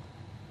people,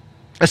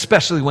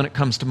 especially when it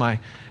comes to my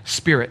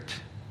spirit.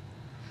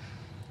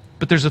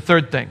 But there's a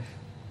third thing.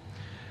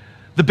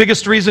 The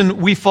biggest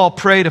reason we fall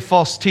prey to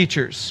false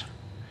teachers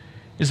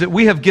is that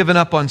we have given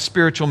up on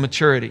spiritual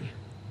maturity.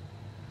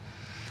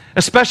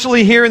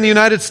 especially here in the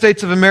United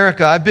States of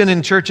America. I've been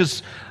in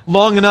churches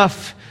long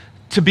enough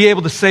to be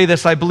able to say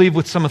this, I believe,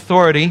 with some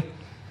authority.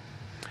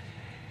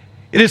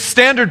 It is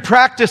standard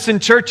practice in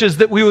churches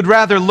that we would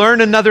rather learn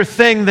another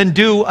thing than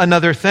do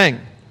another thing.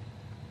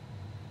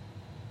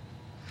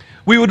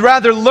 We would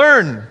rather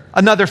learn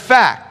another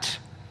fact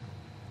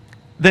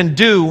than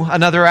do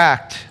another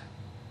act.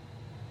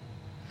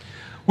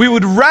 We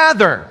would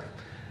rather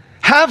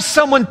have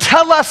someone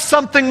tell us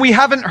something we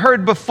haven't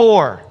heard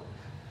before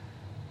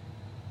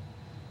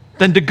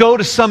than to go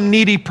to some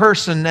needy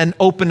person and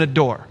open a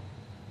door.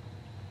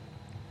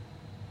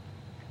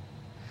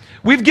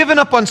 We've given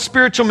up on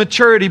spiritual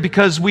maturity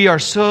because we are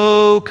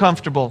so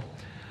comfortable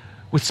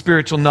with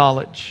spiritual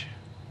knowledge.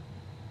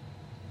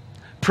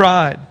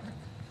 Pride,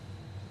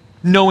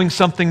 knowing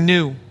something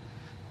new,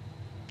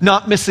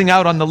 not missing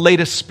out on the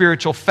latest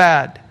spiritual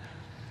fad.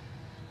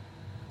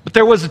 But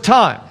there was a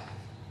time,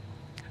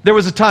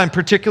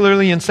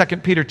 particularly in 2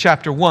 Peter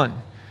chapter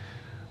 1,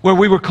 where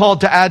we were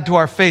called to add to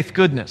our faith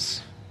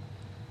goodness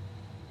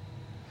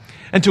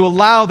and to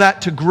allow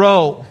that to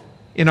grow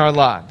in our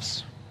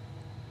lives.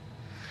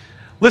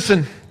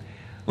 Listen,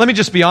 let me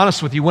just be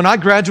honest with you. When I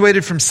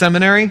graduated from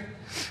seminary,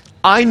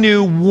 I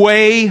knew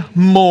way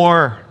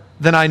more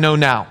than I know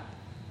now.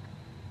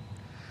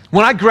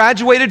 When I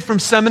graduated from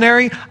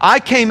seminary, I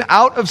came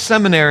out of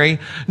seminary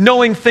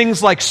knowing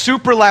things like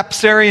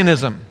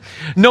supralapsarianism,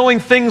 knowing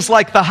things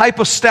like the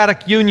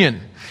hypostatic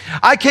union.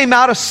 I came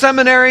out of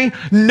seminary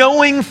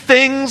knowing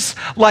things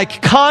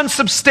like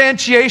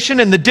consubstantiation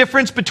and the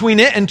difference between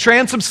it and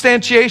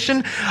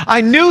transubstantiation.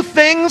 I knew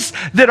things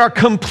that are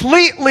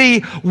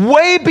completely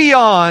way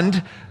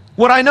beyond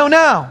what I know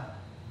now.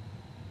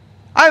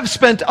 I've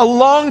spent a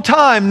long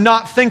time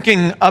not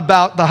thinking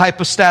about the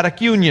hypostatic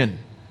union.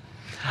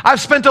 I've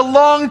spent a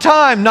long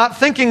time not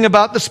thinking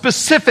about the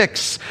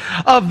specifics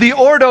of the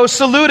Ordo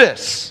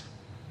Salutis.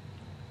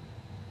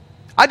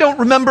 I don't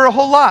remember a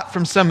whole lot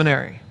from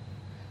seminary.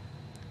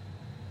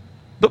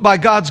 But by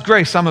God's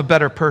grace, I'm a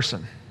better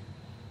person.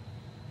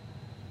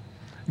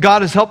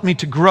 God has helped me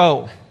to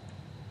grow.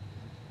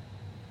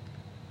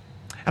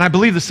 And I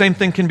believe the same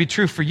thing can be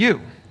true for you.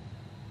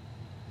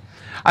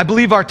 I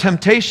believe our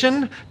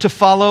temptation to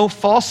follow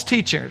false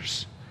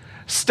teachers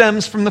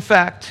stems from the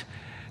fact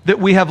that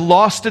we have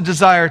lost a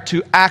desire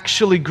to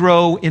actually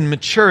grow in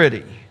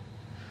maturity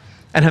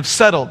and have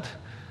settled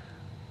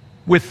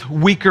with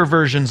weaker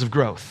versions of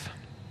growth.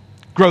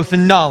 Growth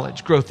in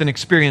knowledge, growth in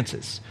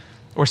experiences,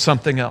 or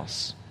something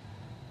else.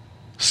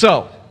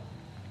 So,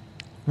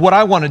 what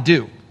I want to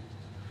do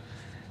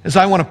is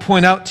I want to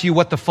point out to you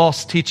what the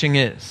false teaching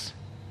is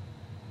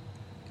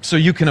so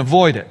you can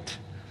avoid it.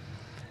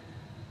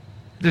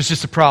 There's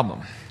just a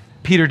problem.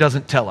 Peter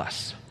doesn't tell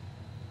us.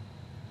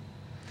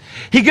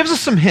 He gives us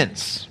some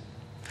hints.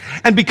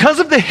 And because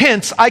of the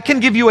hints, I can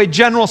give you a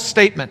general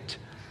statement.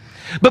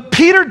 But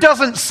Peter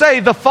doesn't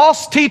say the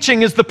false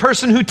teaching is the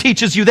person who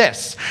teaches you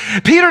this.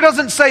 Peter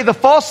doesn't say the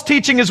false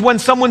teaching is when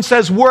someone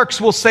says works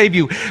will save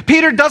you.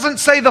 Peter doesn't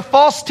say the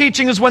false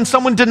teaching is when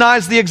someone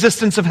denies the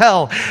existence of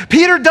hell.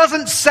 Peter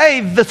doesn't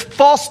say the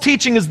false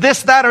teaching is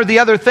this, that, or the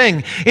other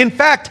thing. In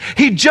fact,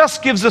 he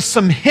just gives us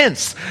some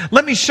hints.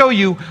 Let me show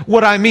you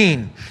what I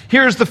mean.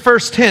 Here's the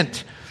first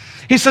hint.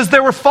 He says,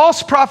 there were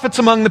false prophets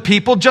among the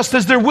people, just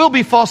as there will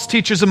be false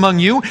teachers among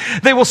you.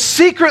 They will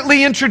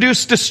secretly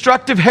introduce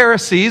destructive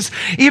heresies,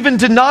 even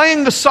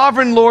denying the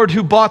sovereign Lord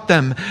who bought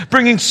them,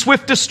 bringing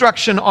swift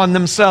destruction on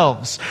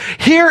themselves.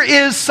 Here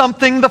is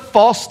something the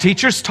false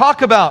teachers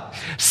talk about.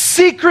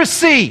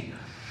 Secrecy.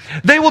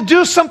 They will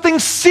do something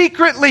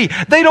secretly.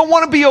 They don't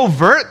want to be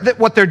overt that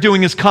what they're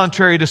doing is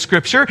contrary to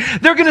Scripture.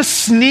 They're going to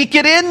sneak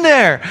it in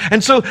there.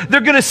 And so they're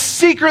going to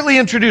secretly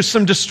introduce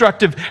some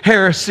destructive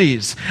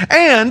heresies.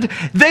 And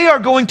they are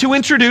going to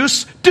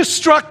introduce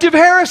destructive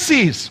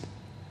heresies.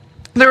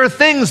 There are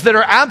things that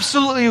are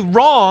absolutely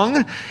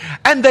wrong,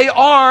 and they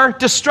are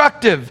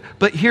destructive.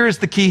 But here's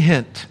the key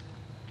hint.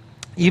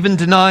 Even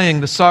denying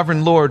the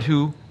sovereign Lord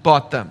who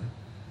bought them.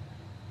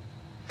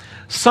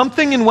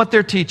 Something in what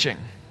they're teaching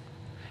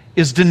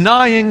is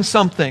denying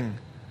something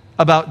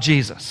about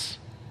Jesus.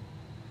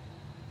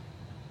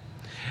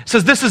 It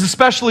says this is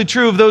especially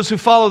true of those who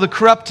follow the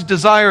corrupt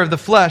desire of the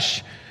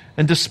flesh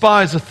and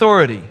despise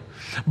authority.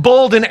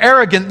 Bold and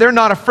arrogant, they're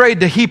not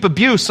afraid to heap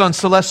abuse on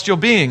celestial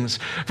beings,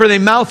 for they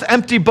mouth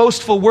empty,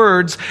 boastful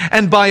words,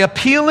 and by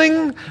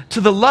appealing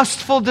to the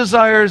lustful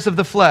desires of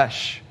the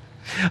flesh.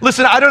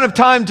 Listen, I don't have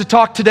time to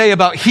talk today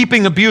about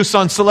heaping abuse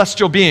on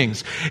celestial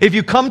beings. If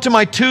you come to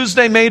my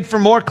Tuesday Made for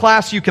More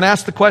class, you can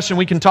ask the question,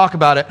 we can talk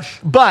about it.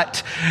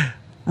 But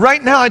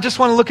right now, I just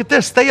want to look at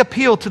this. They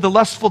appeal to the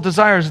lustful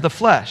desires of the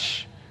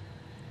flesh.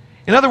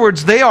 In other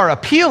words, they are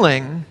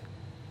appealing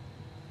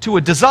to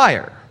a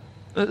desire,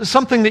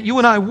 something that you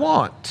and I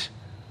want.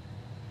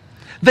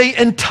 They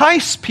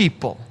entice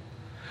people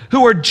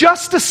who are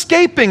just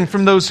escaping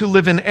from those who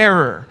live in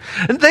error.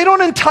 And they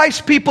don't entice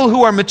people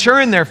who are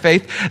mature in their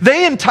faith.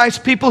 They entice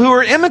people who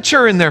are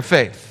immature in their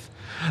faith.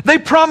 They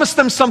promise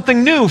them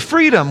something new,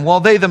 freedom,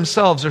 while they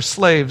themselves are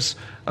slaves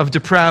of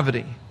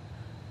depravity.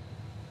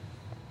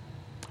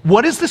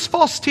 What is this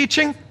false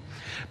teaching?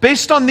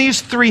 Based on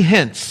these 3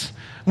 hints,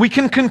 we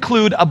can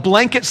conclude a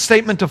blanket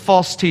statement of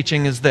false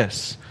teaching is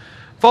this.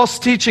 False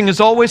teaching is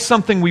always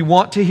something we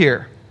want to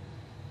hear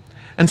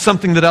and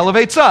something that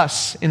elevates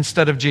us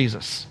instead of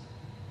Jesus.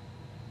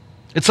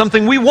 It's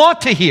something we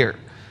want to hear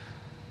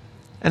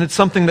and it's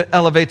something that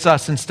elevates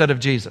us instead of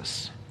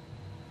Jesus.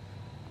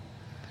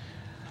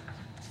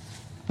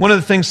 One of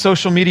the things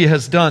social media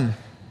has done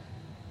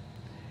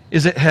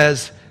is it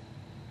has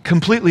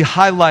completely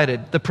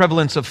highlighted the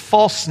prevalence of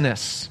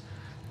falseness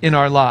in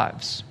our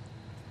lives.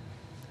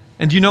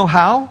 And do you know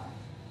how?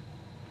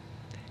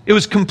 It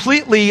was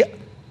completely,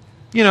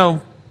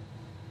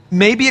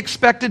 maybe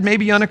expected,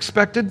 maybe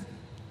unexpected.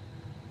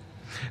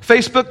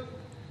 Facebook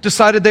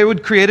decided they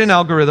would create an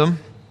algorithm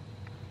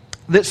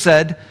that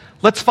said,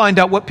 let's find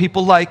out what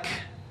people like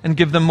and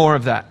give them more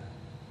of that.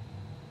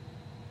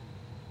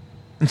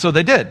 And so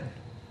they did.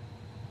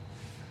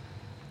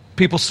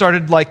 People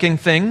started liking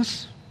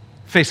things.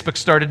 Facebook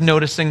started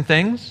noticing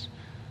things.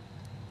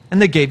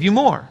 And they gave you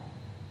more.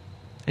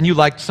 And you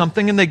liked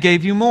something and they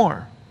gave you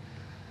more.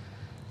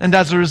 And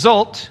as a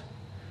result,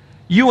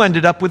 you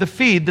ended up with a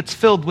feed that's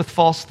filled with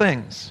false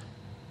things.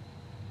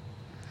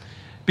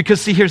 Because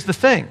see, here's the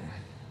thing.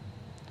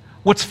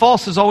 What's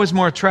false is always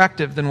more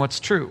attractive than what's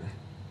true.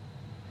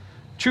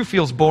 True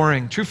feels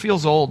boring. True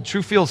feels old.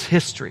 True feels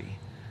history.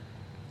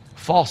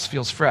 False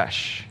feels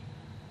fresh.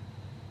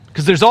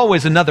 Because there's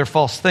always another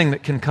false thing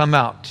that can come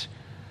out.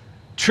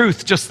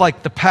 Truth, just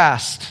like the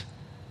past,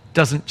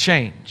 doesn't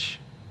change.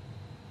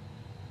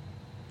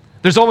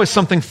 There's always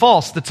something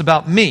false that's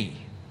about me.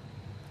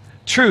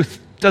 Truth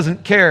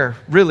doesn't care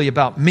really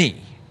about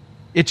me.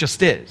 It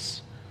just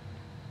is.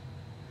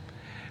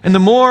 And the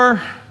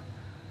more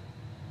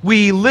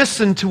we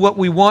listen to what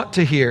we want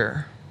to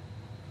hear,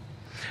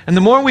 and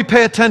the more we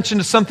pay attention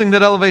to something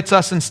that elevates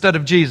us instead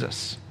of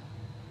Jesus,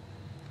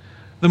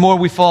 the more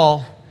we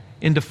fall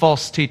into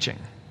false teaching.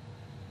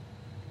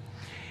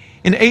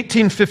 In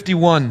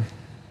 1851,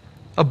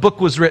 a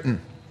book was written,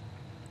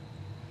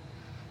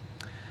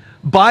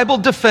 Bible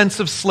Defense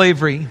of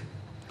Slavery,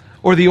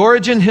 or the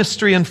Origin,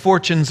 History, and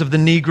Fortunes of the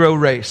Negro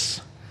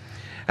Race.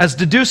 As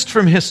deduced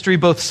from history,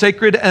 both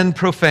sacred and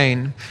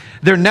profane,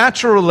 their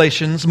natural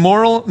relations,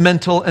 moral,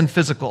 mental, and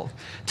physical,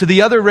 to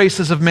the other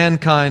races of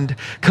mankind,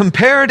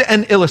 compared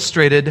and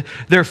illustrated,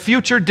 their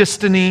future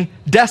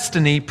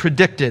destiny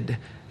predicted,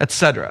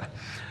 etc.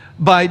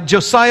 By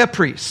Josiah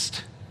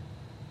Priest,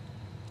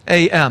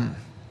 A.M.,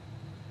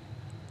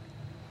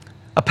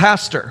 a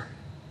pastor.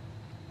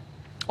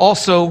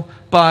 Also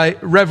by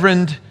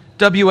Reverend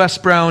W.S.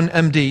 Brown,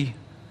 M.D.,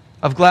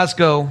 of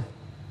Glasgow,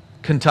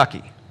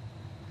 Kentucky.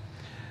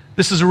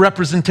 This is a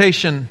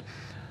representation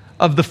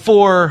of the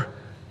 4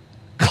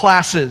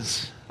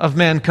 classes of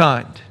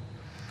mankind.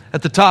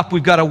 At the top,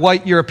 we've got a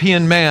white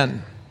European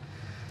man.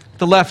 At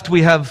the left,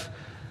 we have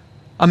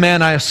a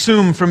man, I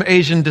assume, from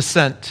Asian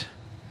descent.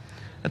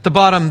 At the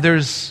bottom,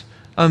 there's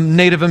a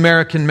Native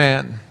American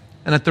man.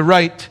 And at the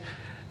right,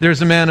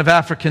 there's a man of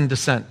African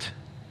descent.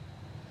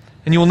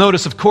 And you will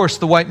notice, of course,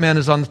 the white man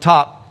is on the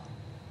top.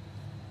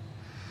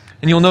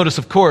 And you'll notice,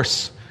 of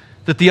course,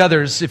 that the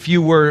others, if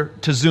you were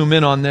to zoom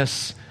in on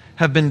this,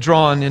 have been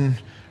drawn in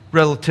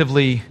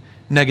relatively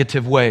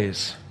negative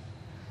ways.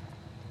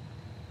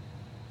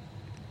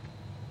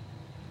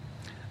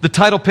 The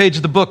title page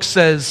of the book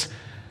says,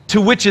 to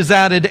which is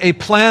added a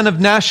plan of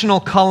national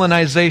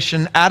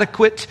colonization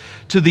adequate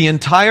to the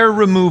entire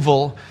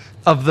removal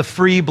of the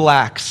free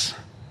blacks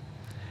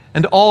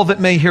and all that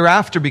may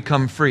hereafter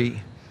become free,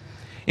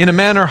 in a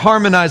manner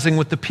harmonizing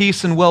with the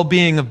peace and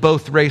well-being of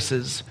both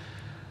races,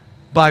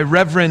 by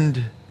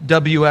Reverend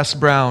W.S.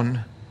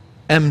 Brown,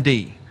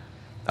 M.D.,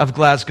 of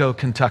Glasgow,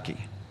 Kentucky,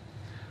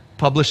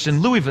 published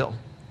in Louisville,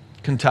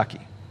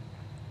 Kentucky.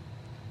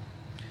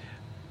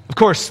 Of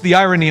course, the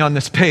irony on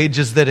this page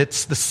is that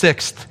it's the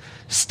 6th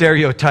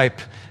stereotype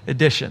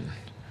edition.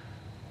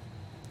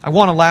 I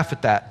want to laugh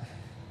at that,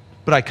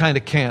 but I kind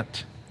of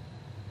can't.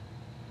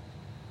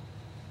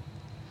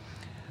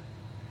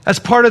 As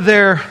part of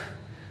their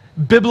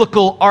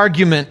biblical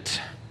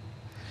argument,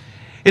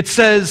 it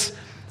says,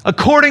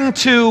 according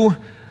to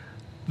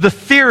the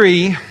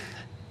theory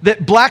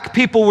that black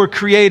people were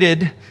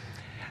created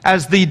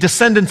as the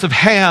descendants of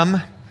Ham,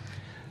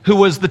 who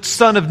was the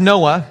son of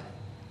Noah,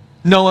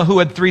 who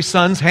had 3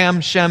 sons,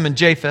 Ham, Shem, and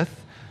Japheth.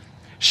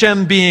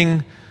 Shem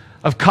being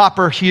of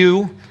copper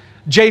hue,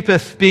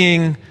 Japheth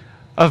being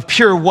of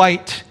pure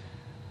white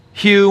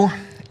hue,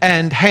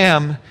 and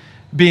Ham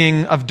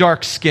being of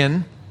dark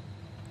skin.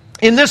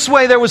 In this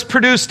way there was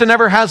produced and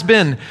ever has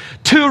been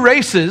 2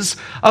 races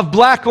of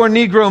black or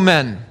Negro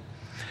men.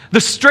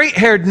 The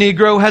straight-haired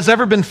Negro has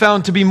ever been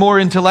found to be more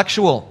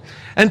intellectual,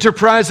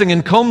 enterprising,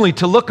 and comely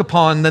to look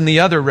upon than the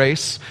other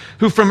race,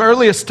 who from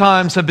earliest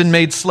times have been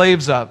made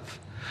slaves of.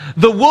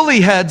 The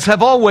woolly heads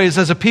have always,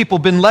 as a people,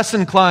 been less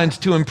inclined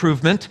to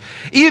improvement,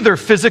 either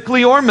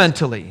physically or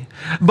mentally.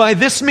 By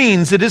this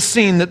means, it is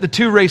seen that the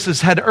two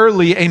races had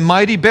early a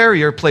mighty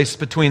barrier placed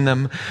between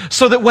them,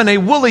 so that when a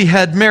woolly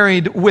head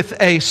married with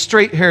a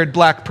straight-haired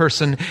black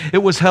person, it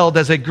was held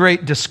as a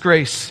great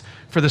disgrace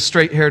for the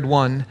straight-haired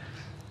one,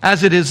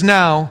 as it is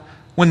now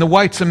when the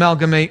whites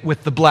amalgamate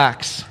with the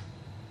blacks.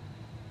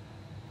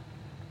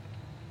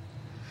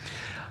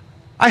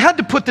 I had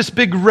to put this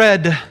big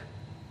red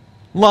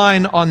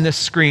line on this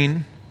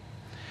screen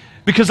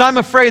because I'm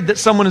afraid that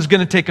someone is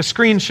going to take a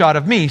screenshot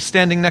of me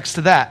standing next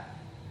to that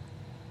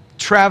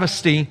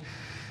travesty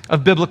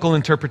of biblical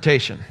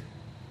interpretation.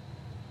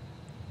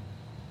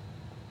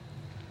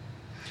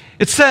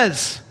 It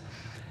says,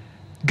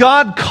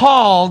 God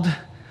called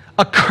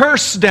a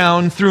curse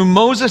down through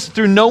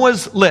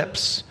Noah's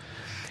lips.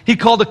 He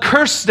called a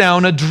curse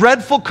down, a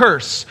dreadful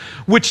curse,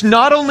 which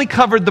not only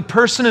covered the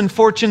person and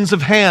fortunes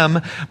of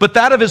Ham, but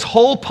that of his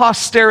whole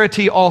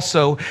posterity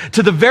also,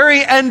 to the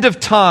very end of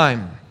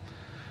time,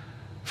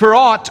 for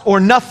aught or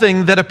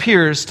nothing that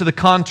appears to the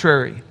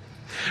contrary.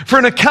 For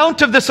an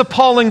account of this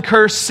appalling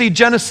curse, see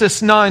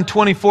Genesis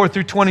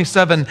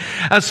 9:24-27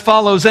 as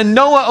follows. And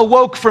Noah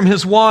awoke from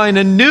his wine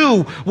and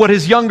knew what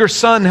his younger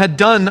son had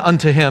done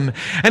unto him.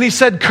 And he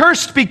said,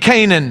 Cursed be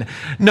Canaan.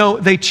 No,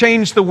 they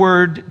changed the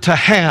word to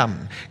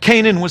Ham.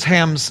 Canaan was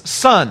Ham's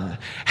son.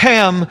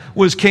 Ham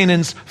was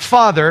Canaan's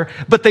father,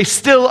 but they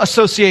still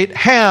associate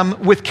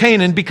Ham with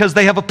Canaan because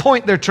they have a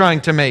point they're trying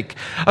to make.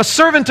 A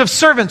servant of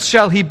servants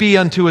shall he be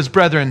unto his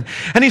brethren.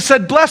 And he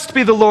said, Blessed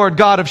be the Lord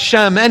God of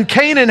Shem, and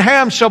Canaan,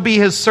 Ham, shall be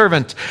his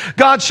servant.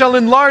 God shall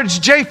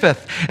enlarge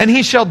Japheth, and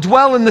he shall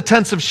dwell in the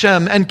tents of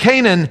Shem, and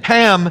Canaan,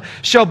 Ham,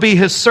 shall be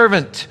his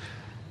servant.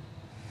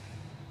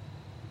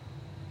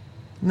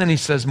 And then he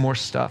says more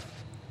stuff.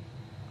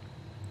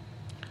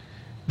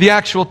 The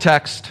actual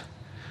text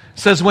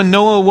says, when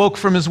Noah awoke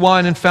from his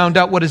wine and found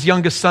out what his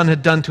youngest son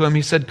had done to him,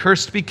 he said,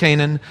 Cursed be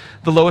Canaan,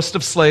 the lowest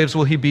of slaves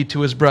will he be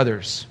to his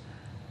brothers.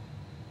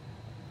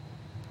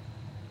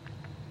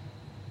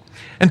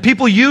 And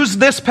people use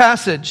this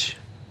passage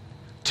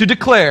to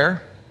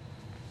declare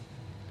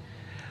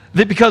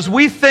that because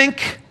we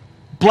think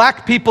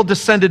black people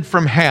descended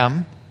from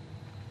Ham,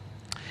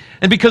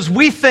 and because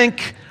we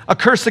think a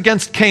curse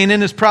against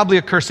Canaan is probably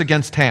a curse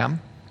against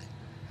Ham,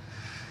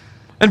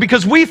 and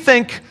because we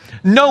think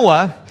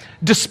Noah,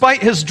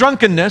 despite his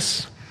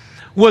drunkenness,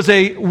 was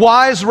a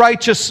wise,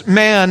 righteous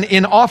man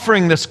in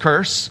offering this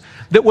curse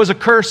that was a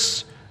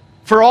curse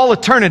for all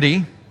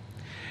eternity,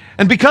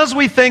 and because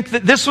we think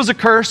that this was a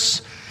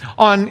curse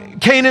on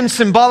Canaan,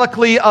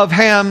 symbolically of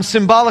Ham,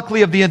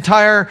 symbolically of the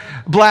entire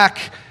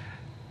black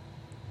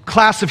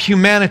class of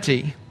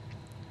humanity,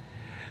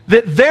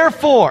 that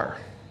therefore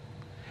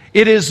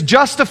it is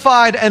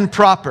justified and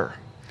proper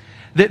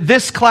that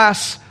this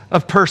class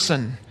of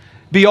person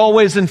be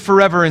always and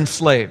forever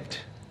enslaved.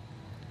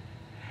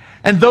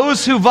 And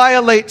those who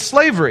violate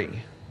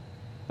slavery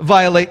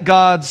violate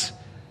God's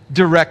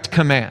direct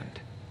command.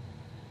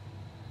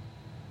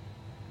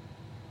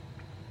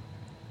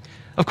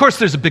 Of course,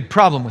 there's a big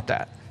problem with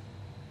that.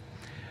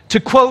 To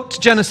quote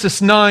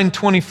Genesis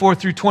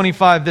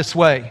 9:24-25 this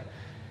way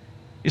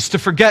is to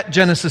forget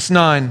Genesis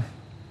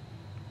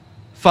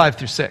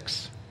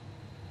 9:5-6.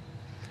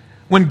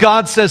 When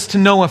God says to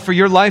Noah, For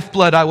your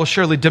lifeblood I will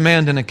surely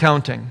demand an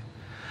accounting.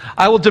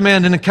 I will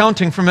demand an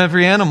accounting from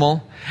every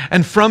animal,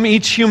 and from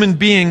each human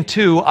being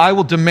too, I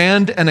will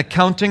demand an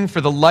accounting for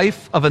the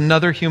life of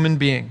another human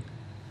being.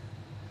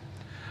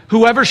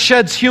 Whoever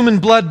sheds human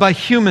blood by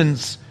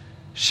humans,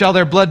 shall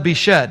their blood be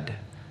shed.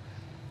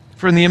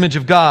 For in the image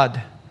of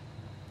God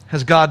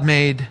has God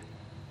made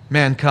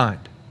mankind.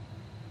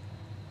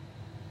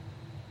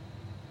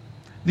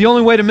 The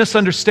only way to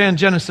misunderstand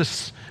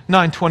Genesis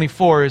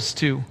 9:24 is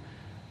to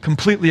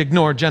completely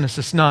ignore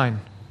Genesis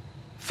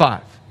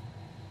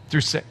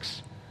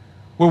 9:5-6,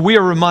 where we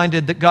are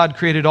reminded that God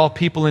created all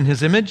people in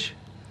His image,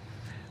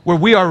 where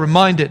we are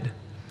reminded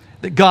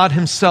that God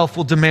Himself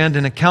will demand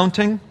an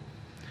accounting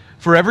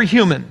for every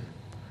human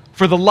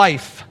for the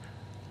life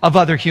of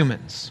other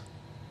humans.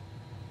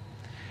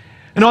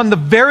 And on the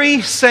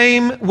very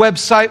same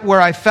website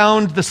where I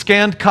found the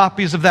scanned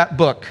copies of that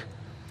book,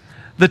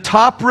 the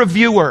top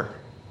reviewer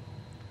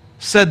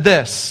said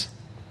this: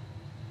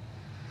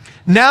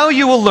 Now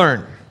you will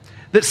learn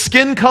that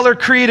skin color,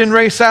 creed, and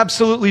race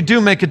absolutely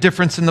do make a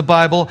difference in the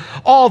Bible.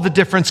 All the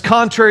difference,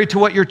 contrary to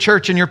what your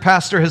church and your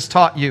pastor has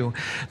taught you.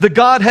 The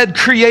Godhead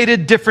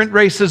created different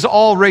races.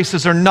 All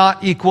races are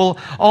not equal.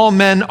 All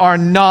men are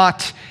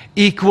not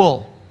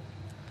equal.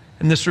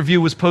 And this review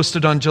was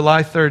posted on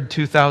July 3rd,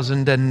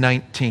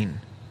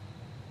 2019.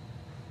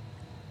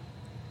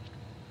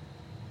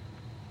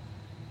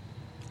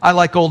 I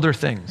like older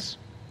things.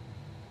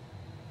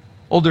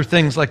 Older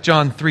things like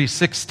John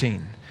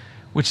 3:16,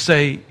 which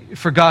say,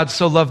 For God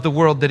so loved the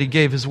world that He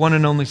gave His one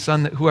and only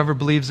Son, that whoever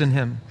believes in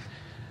Him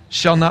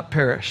shall not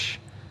perish,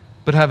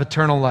 but have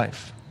eternal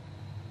life.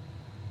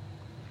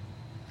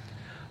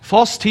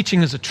 False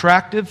teaching is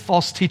attractive.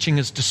 False teaching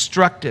is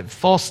destructive.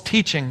 False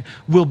teaching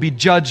will be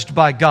judged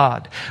by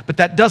God. But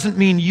that doesn't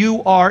mean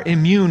you are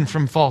immune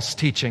from false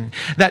teaching.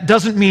 That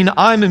doesn't mean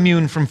I'm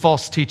immune from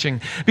false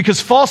teaching. Because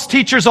false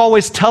teachers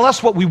always tell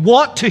us what we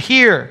want to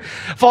hear.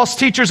 False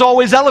teachers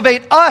always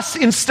elevate us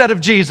instead of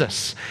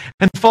Jesus.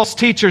 And false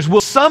teachers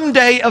will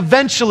someday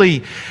eventually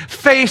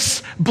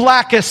face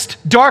blackest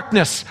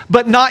darkness,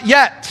 but not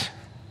yet.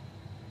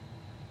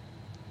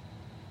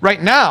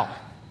 Right now,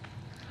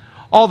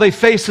 all they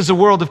face is a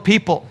world of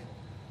people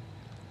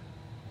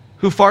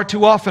who far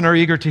too often are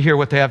eager to hear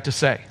what they have to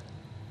say.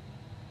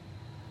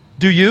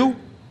 Do you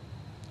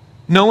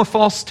know a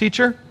false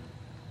teacher?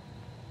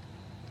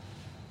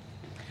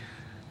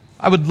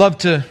 I would love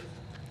to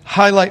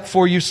highlight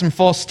for you some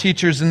false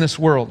teachers in this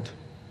world.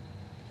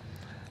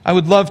 I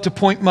would love to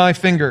point my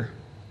finger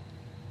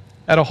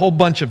at a whole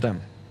bunch of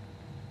them.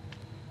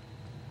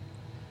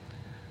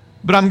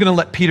 But I'm going to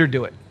let Peter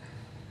do it.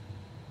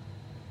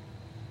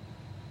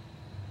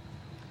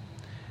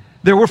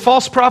 There were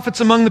false prophets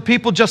among the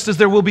people, just as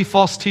there will be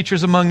false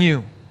teachers among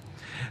you.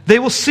 They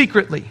will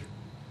secretly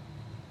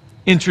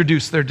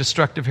introduce their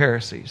destructive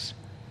heresies.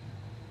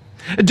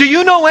 Do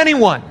you know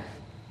anyone?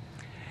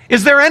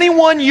 Is there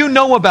anyone you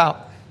know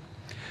about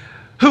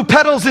who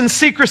peddles in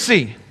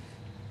secrecy,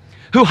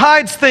 who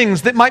hides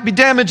things that might be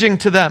damaging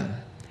to them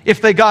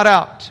if they got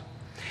out?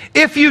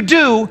 If you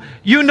do,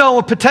 you know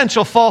a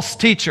potential false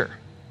teacher.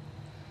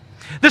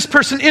 This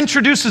person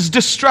introduces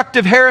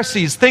destructive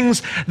heresies,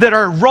 things that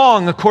are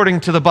wrong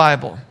according to the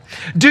Bible.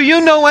 Do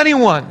you know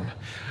anyone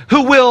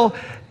who will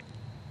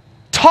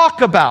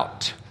talk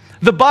about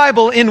the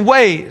Bible in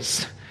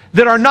ways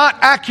that are not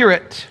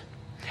accurate?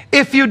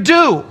 If you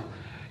do,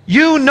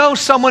 you know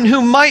someone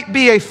who might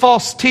be a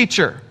false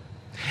teacher,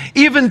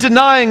 even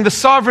denying the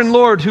sovereign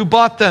Lord who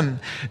bought them.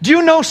 Do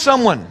you know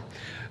someone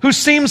who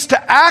seems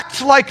to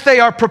act like they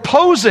are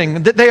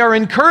proposing, that they are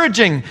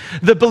encouraging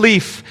the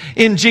belief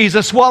in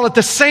Jesus, while at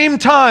the same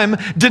time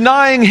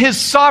denying His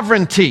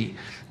sovereignty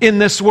in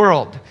this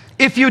world?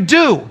 If you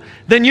do,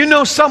 then you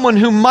know someone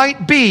who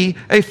might be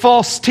a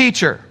false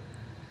teacher.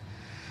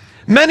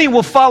 Many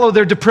will follow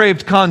their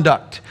depraved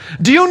conduct.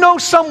 Do you know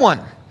someone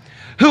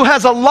who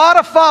has a lot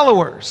of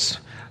followers,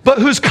 but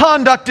whose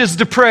conduct is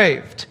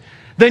depraved?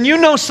 Then you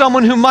know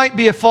someone who might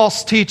be a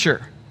false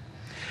teacher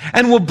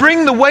and will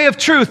bring the way of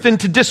truth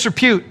into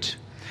disrepute.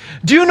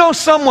 Do you know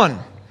someone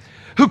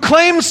who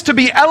claims to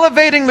be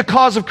elevating the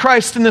cause of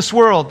Christ in this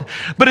world,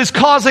 but is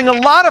causing a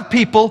lot of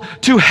people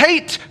to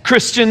hate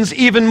Christians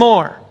even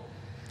more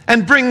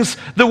and brings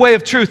the way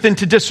of truth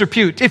into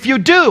disrepute? If you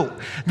do,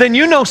 then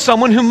you know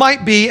someone who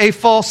might be a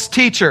false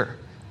teacher.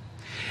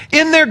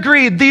 In their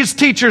greed, these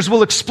teachers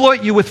will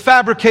exploit you with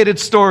fabricated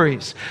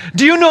stories.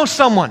 Do you know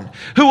someone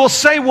who will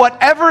say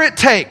whatever it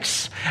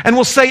takes and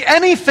will say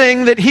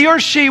anything that he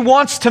or she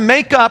wants to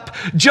make up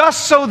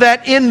just so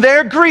that in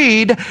their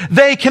greed,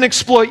 they can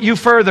exploit you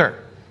further?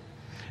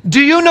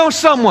 Do you know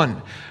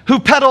someone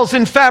who peddles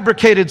in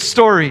fabricated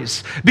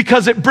stories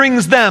because it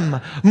brings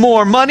them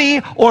more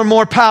money or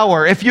more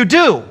power? If you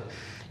do,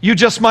 you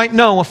just might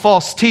know a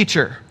false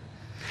teacher.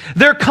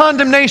 Their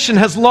condemnation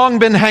has long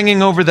been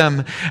hanging over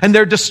them, and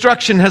their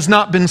destruction has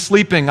not been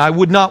sleeping. I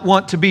would not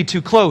want to be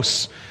too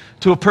close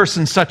to a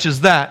person such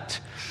as that.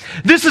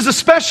 This is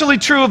especially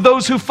true of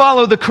those who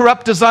follow the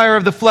corrupt desire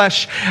of the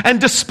flesh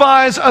and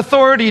despise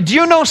authority. Do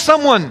you know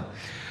someone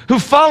who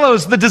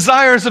follows the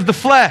desires of the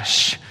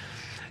flesh?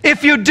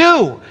 If you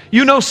do,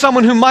 you know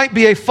someone who might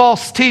be a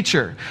false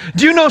teacher.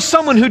 Do you know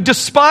someone who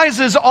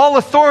despises all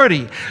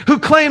authority, who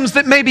claims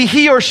that maybe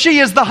he or she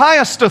is the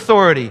highest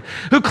authority,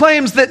 who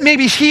claims that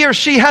maybe he or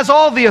she has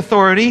all the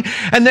authority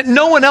and that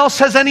no one else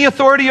has any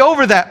authority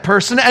over that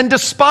person, and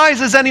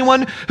despises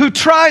anyone who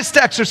tries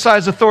to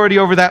exercise authority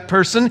over that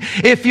person?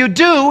 If you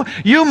do,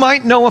 you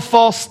might know a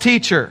false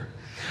teacher.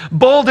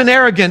 Bold and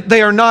arrogant,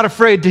 they are not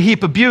afraid to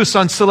heap abuse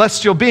on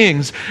celestial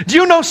beings. Do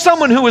you know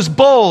someone who is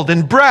bold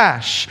and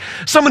brash?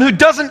 Someone who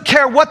doesn't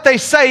care what they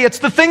say. It's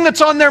the thing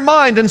that's on their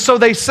mind, and so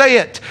they say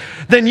it.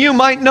 Then you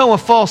might know a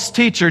false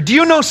teacher. Do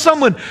you know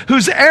someone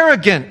who's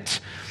arrogant,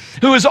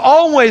 who is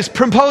always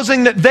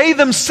proposing that they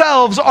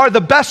themselves are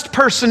the best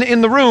person in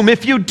the room?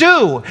 If you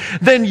do,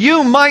 then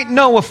you might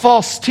know a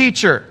false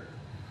teacher.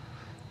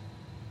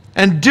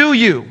 And do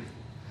you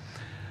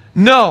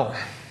know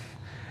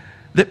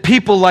that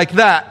people like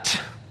that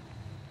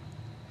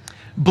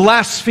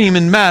blaspheme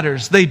in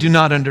matters they do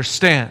not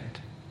understand?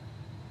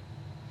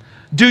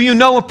 Do you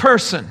know a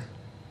person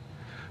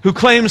who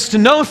claims to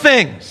know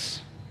things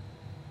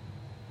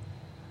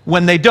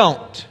when they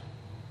don't?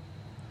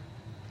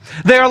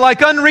 They are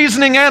like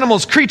unreasoning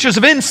animals, creatures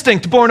of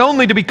instinct, born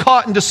only to be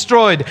caught and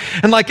destroyed.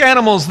 And like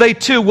animals, they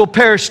too will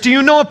perish. Do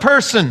you know a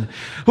person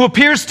who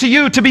appears to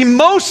you to be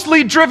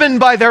mostly driven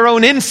by their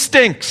own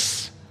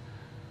instincts?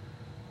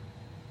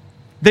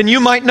 Then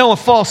you might know a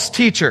false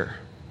teacher.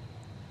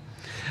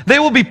 They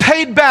will be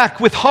paid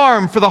back with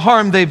harm for the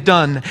harm they've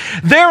done.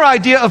 Their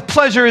idea of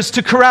pleasure is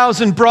to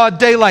carouse in broad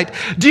daylight.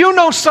 Do you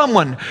know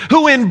someone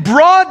who in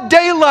broad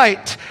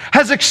daylight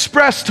has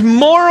expressed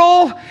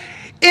moral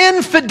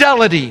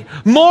infidelity,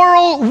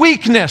 moral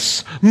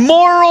weakness,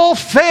 moral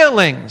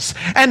failings,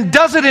 and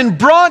does it in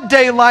broad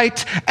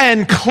daylight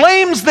and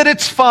claims that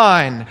it's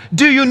fine.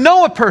 Do you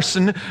know a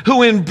person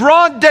who in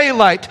broad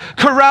daylight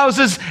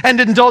carouses and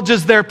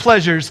indulges their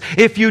pleasures?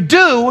 If you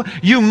do,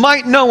 you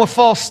might know a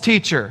false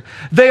teacher.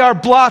 They are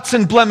blots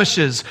and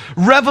blemishes,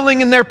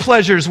 reveling in their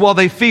pleasures while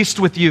they feast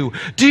with you.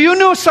 Do you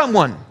know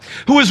someone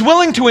who is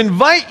willing to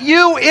invite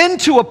you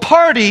into a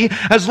party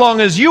as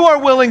long as you are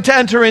willing to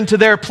enter into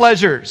their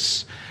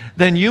pleasures?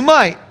 Then you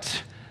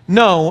might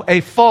know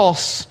a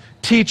false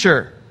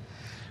teacher.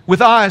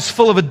 With eyes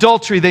full of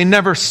adultery, they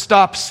never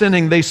stop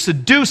sinning. They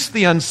seduce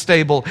the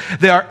unstable.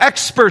 They are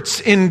experts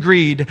in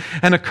greed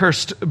and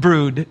accursed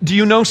brood. Do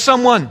you know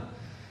someone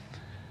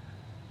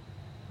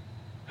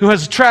who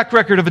has a track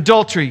record of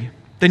adultery?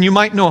 Then you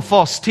might know a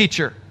false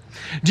teacher.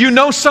 Do you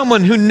know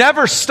someone who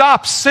never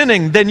stops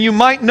sinning? Then you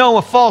might know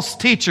a false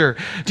teacher.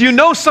 Do you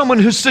know someone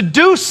who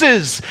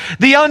seduces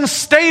the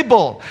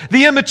unstable,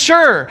 the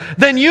immature?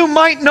 Then you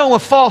might know a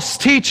false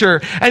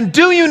teacher. And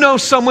do you know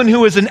someone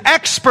who is an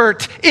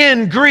expert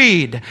in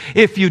greed?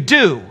 If you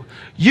do,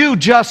 you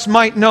just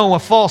might know a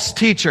false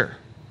teacher.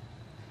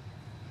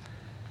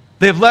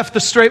 They have left the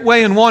straight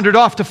way and wandered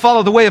off to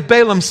follow the way of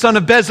Balaam, son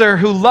of Bezer,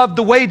 who loved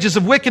the wages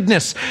of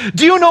wickedness.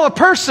 Do you know a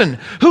person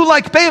who,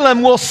 like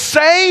Balaam, will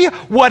say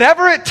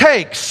whatever it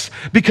takes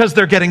because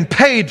they're getting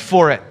paid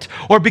for it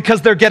or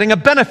because they're getting a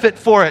benefit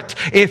for it?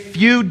 If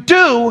you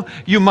do,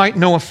 you might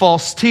know a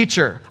false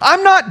teacher.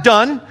 I'm not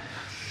done.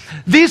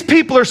 These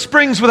people are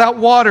springs without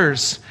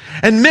waters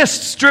and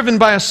mists driven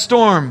by a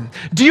storm.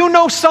 Do you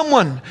know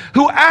someone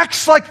who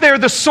acts like they're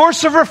the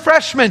source of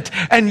refreshment,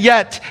 and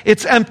yet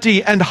it's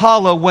empty and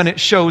hollow when it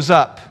shows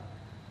up?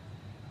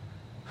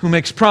 Who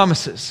makes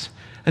promises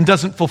and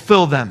doesn't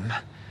fulfill them?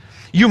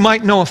 You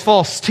might know a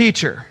false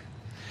teacher.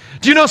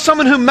 Do you know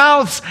someone who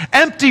mouths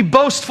empty,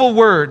 boastful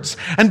words,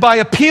 and by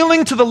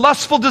appealing to the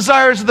lustful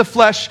desires of the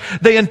flesh,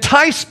 they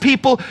entice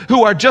people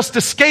who are just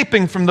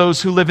escaping from those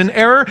who live in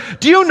error?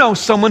 Do you know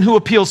someone who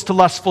appeals to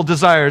lustful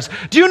desires?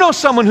 Do you know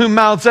someone who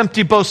mouths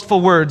empty, boastful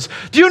words?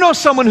 Do you know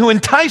someone who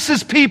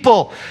entices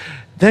people?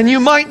 Then you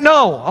might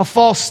know a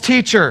false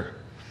teacher.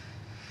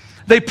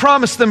 They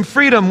promise them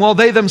freedom while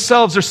they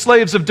themselves are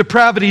slaves of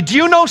depravity. Do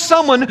you know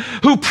someone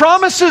who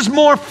promises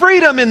more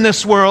freedom in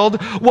this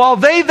world while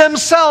they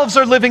themselves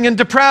are living in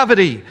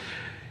depravity?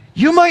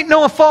 You might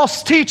know a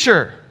false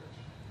teacher.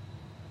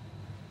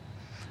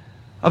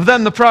 Of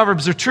them the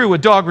proverbs are true. A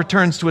dog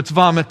returns to its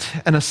vomit,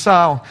 and a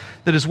sow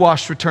that is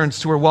washed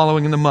returns to her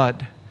wallowing in the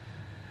mud.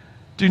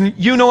 Do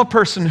you know a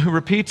person who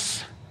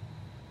repeats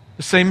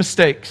the same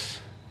mistakes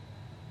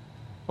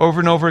over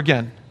and over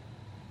again?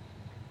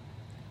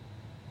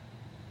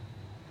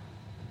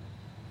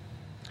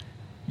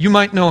 You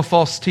might know a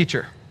false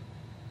teacher.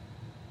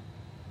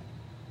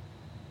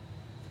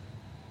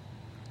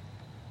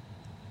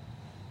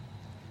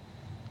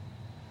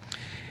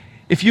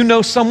 If you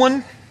know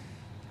someone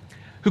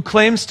who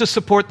claims to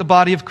support the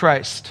body of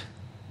Christ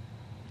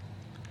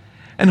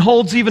and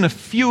holds even a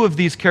few of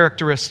these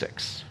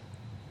characteristics,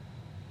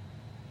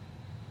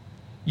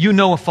 you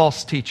know a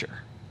false teacher.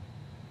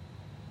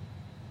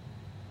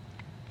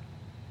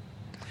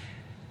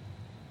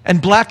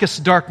 And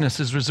blackest darkness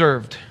is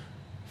reserved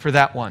for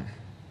that one.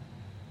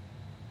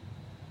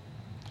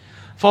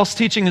 False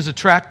teaching is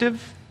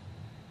attractive,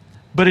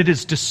 but it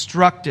is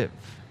destructive.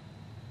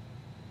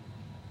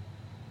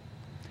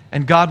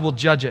 And God will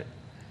judge it.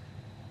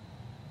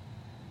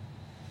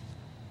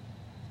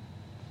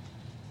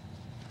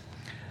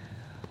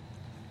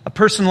 A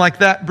person like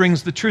that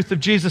brings the truth of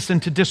Jesus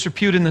into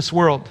disrepute in this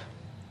world.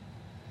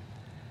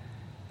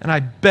 And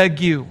I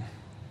beg you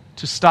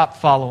to stop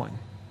following.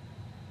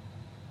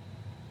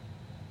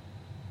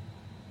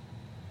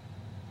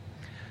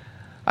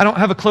 I don't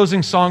have a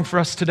closing song for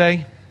us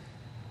today.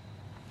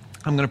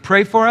 I'm going to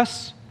pray for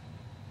us.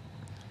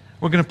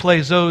 We're going to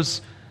play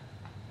Zoe's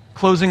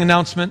closing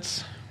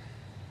announcements.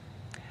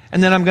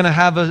 And then I'm going to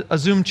have a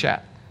Zoom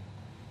chat.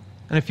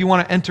 And if you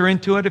want to enter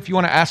into it, if you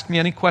want to ask me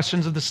any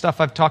questions of the stuff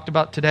I've talked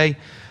about today,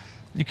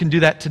 you can do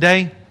that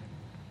today.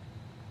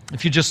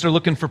 If you just are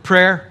looking for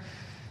prayer,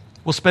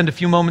 we'll spend a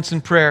few moments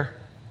in prayer.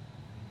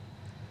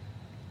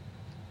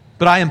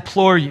 But I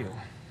implore you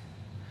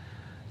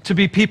to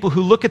be people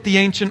who look at the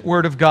ancient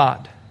Word of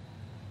God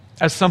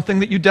as something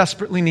that you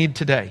desperately need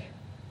today.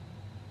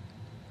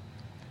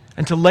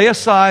 And to lay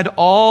aside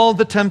all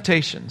the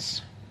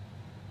temptations,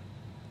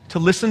 to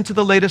listen to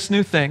the latest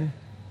new thing,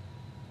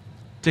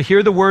 to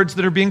hear the words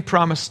that are being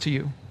promised to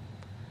you,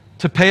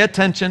 to pay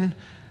attention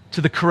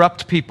to the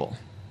corrupt people.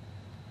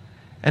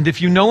 And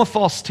if you know a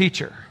false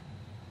teacher,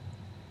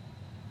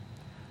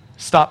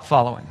 stop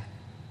following.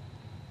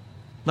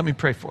 Let me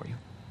pray for you.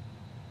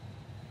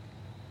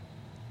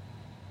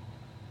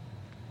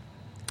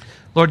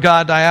 Lord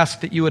God, I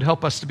ask that you would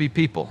help us to be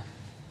people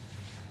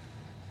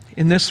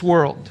in this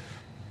world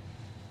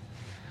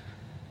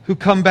who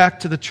come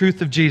back to the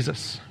truth of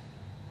Jesus,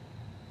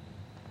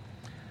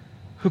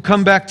 who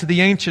come back to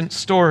the ancient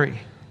story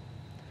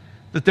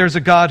that there's a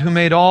God who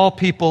made all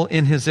people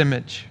in his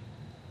image,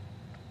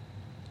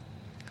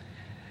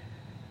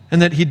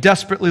 and that He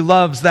desperately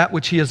loves that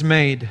which He has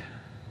made.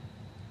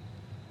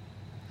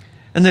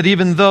 And that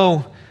even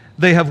though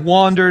they have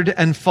wandered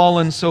and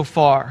fallen so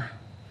far,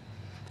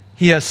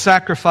 He has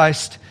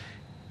sacrificed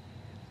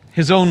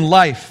His own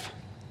life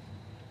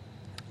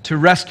to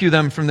rescue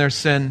them from their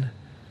sin,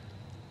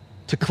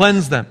 to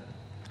cleanse them,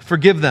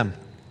 forgive them,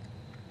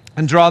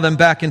 and draw them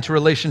back into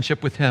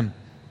relationship with Him.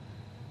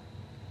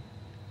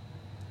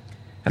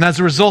 And as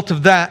a result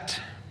of that,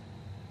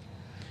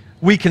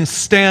 we can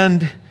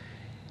stand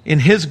in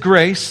His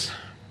grace,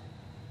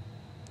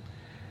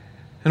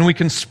 and we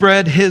can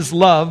spread His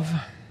love,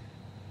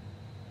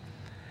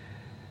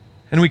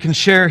 and we can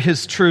share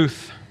His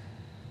truth.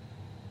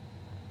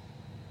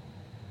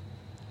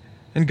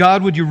 And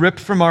God, would You rip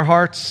from our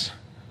hearts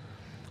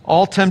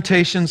all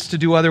temptations to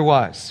do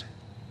otherwise?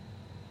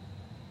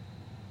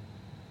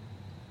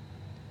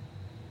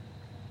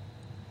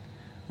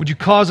 Would You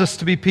cause us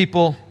to be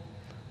people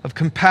of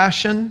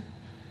compassion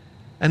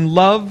and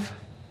love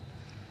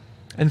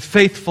and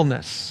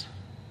faithfulness,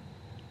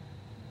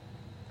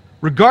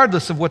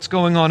 regardless of what's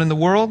going on in the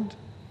world,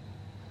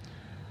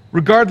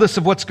 regardless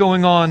of what's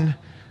going on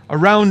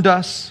around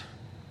us,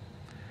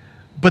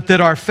 but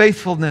that our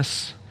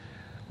faithfulness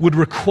would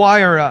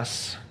require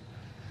us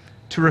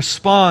to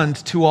respond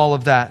to all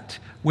of that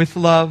with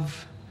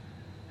love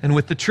and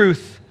with the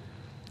truth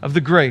of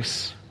the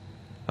grace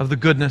of the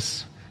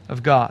goodness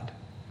of God.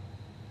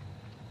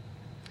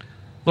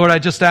 Lord, I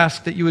just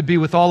ask that You would be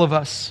with all of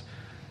us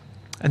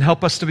and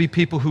help us to be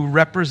people who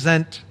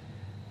represent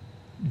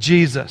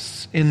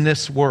Jesus in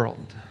this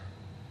world.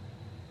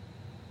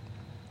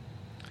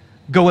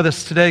 Go with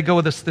us today, go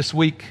with us this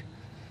week,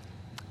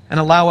 and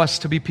allow us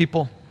to be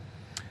people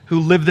who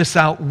live this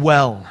out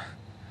well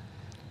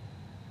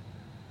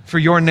for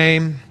Your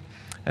name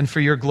and for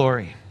Your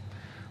glory.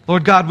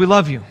 Lord God, we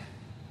love You.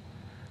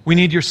 We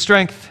need Your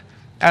strength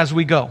as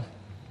we go.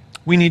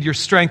 We need Your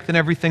strength in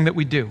everything that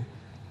we do.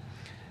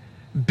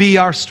 Be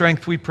our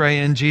strength, we pray,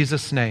 in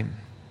Jesus' name.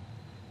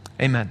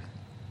 Amen.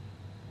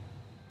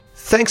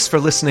 Thanks for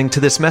listening to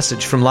this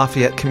message from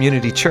Lafayette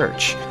Community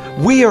Church.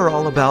 We are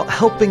all about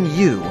helping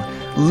you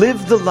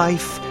live the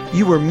life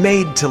you were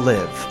made to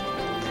live.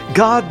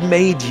 God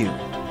made you.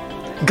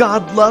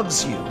 God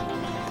loves you.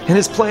 And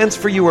His plans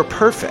for you are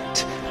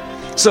perfect.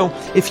 So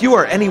if you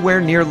are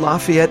anywhere near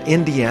Lafayette,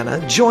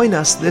 Indiana, join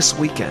us this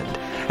weekend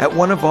at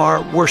one of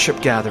our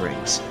worship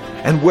gatherings.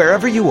 And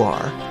wherever you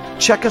are,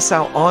 check us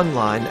out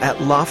online at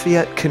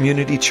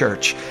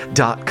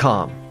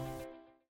LafayetteCommunityChurch.com.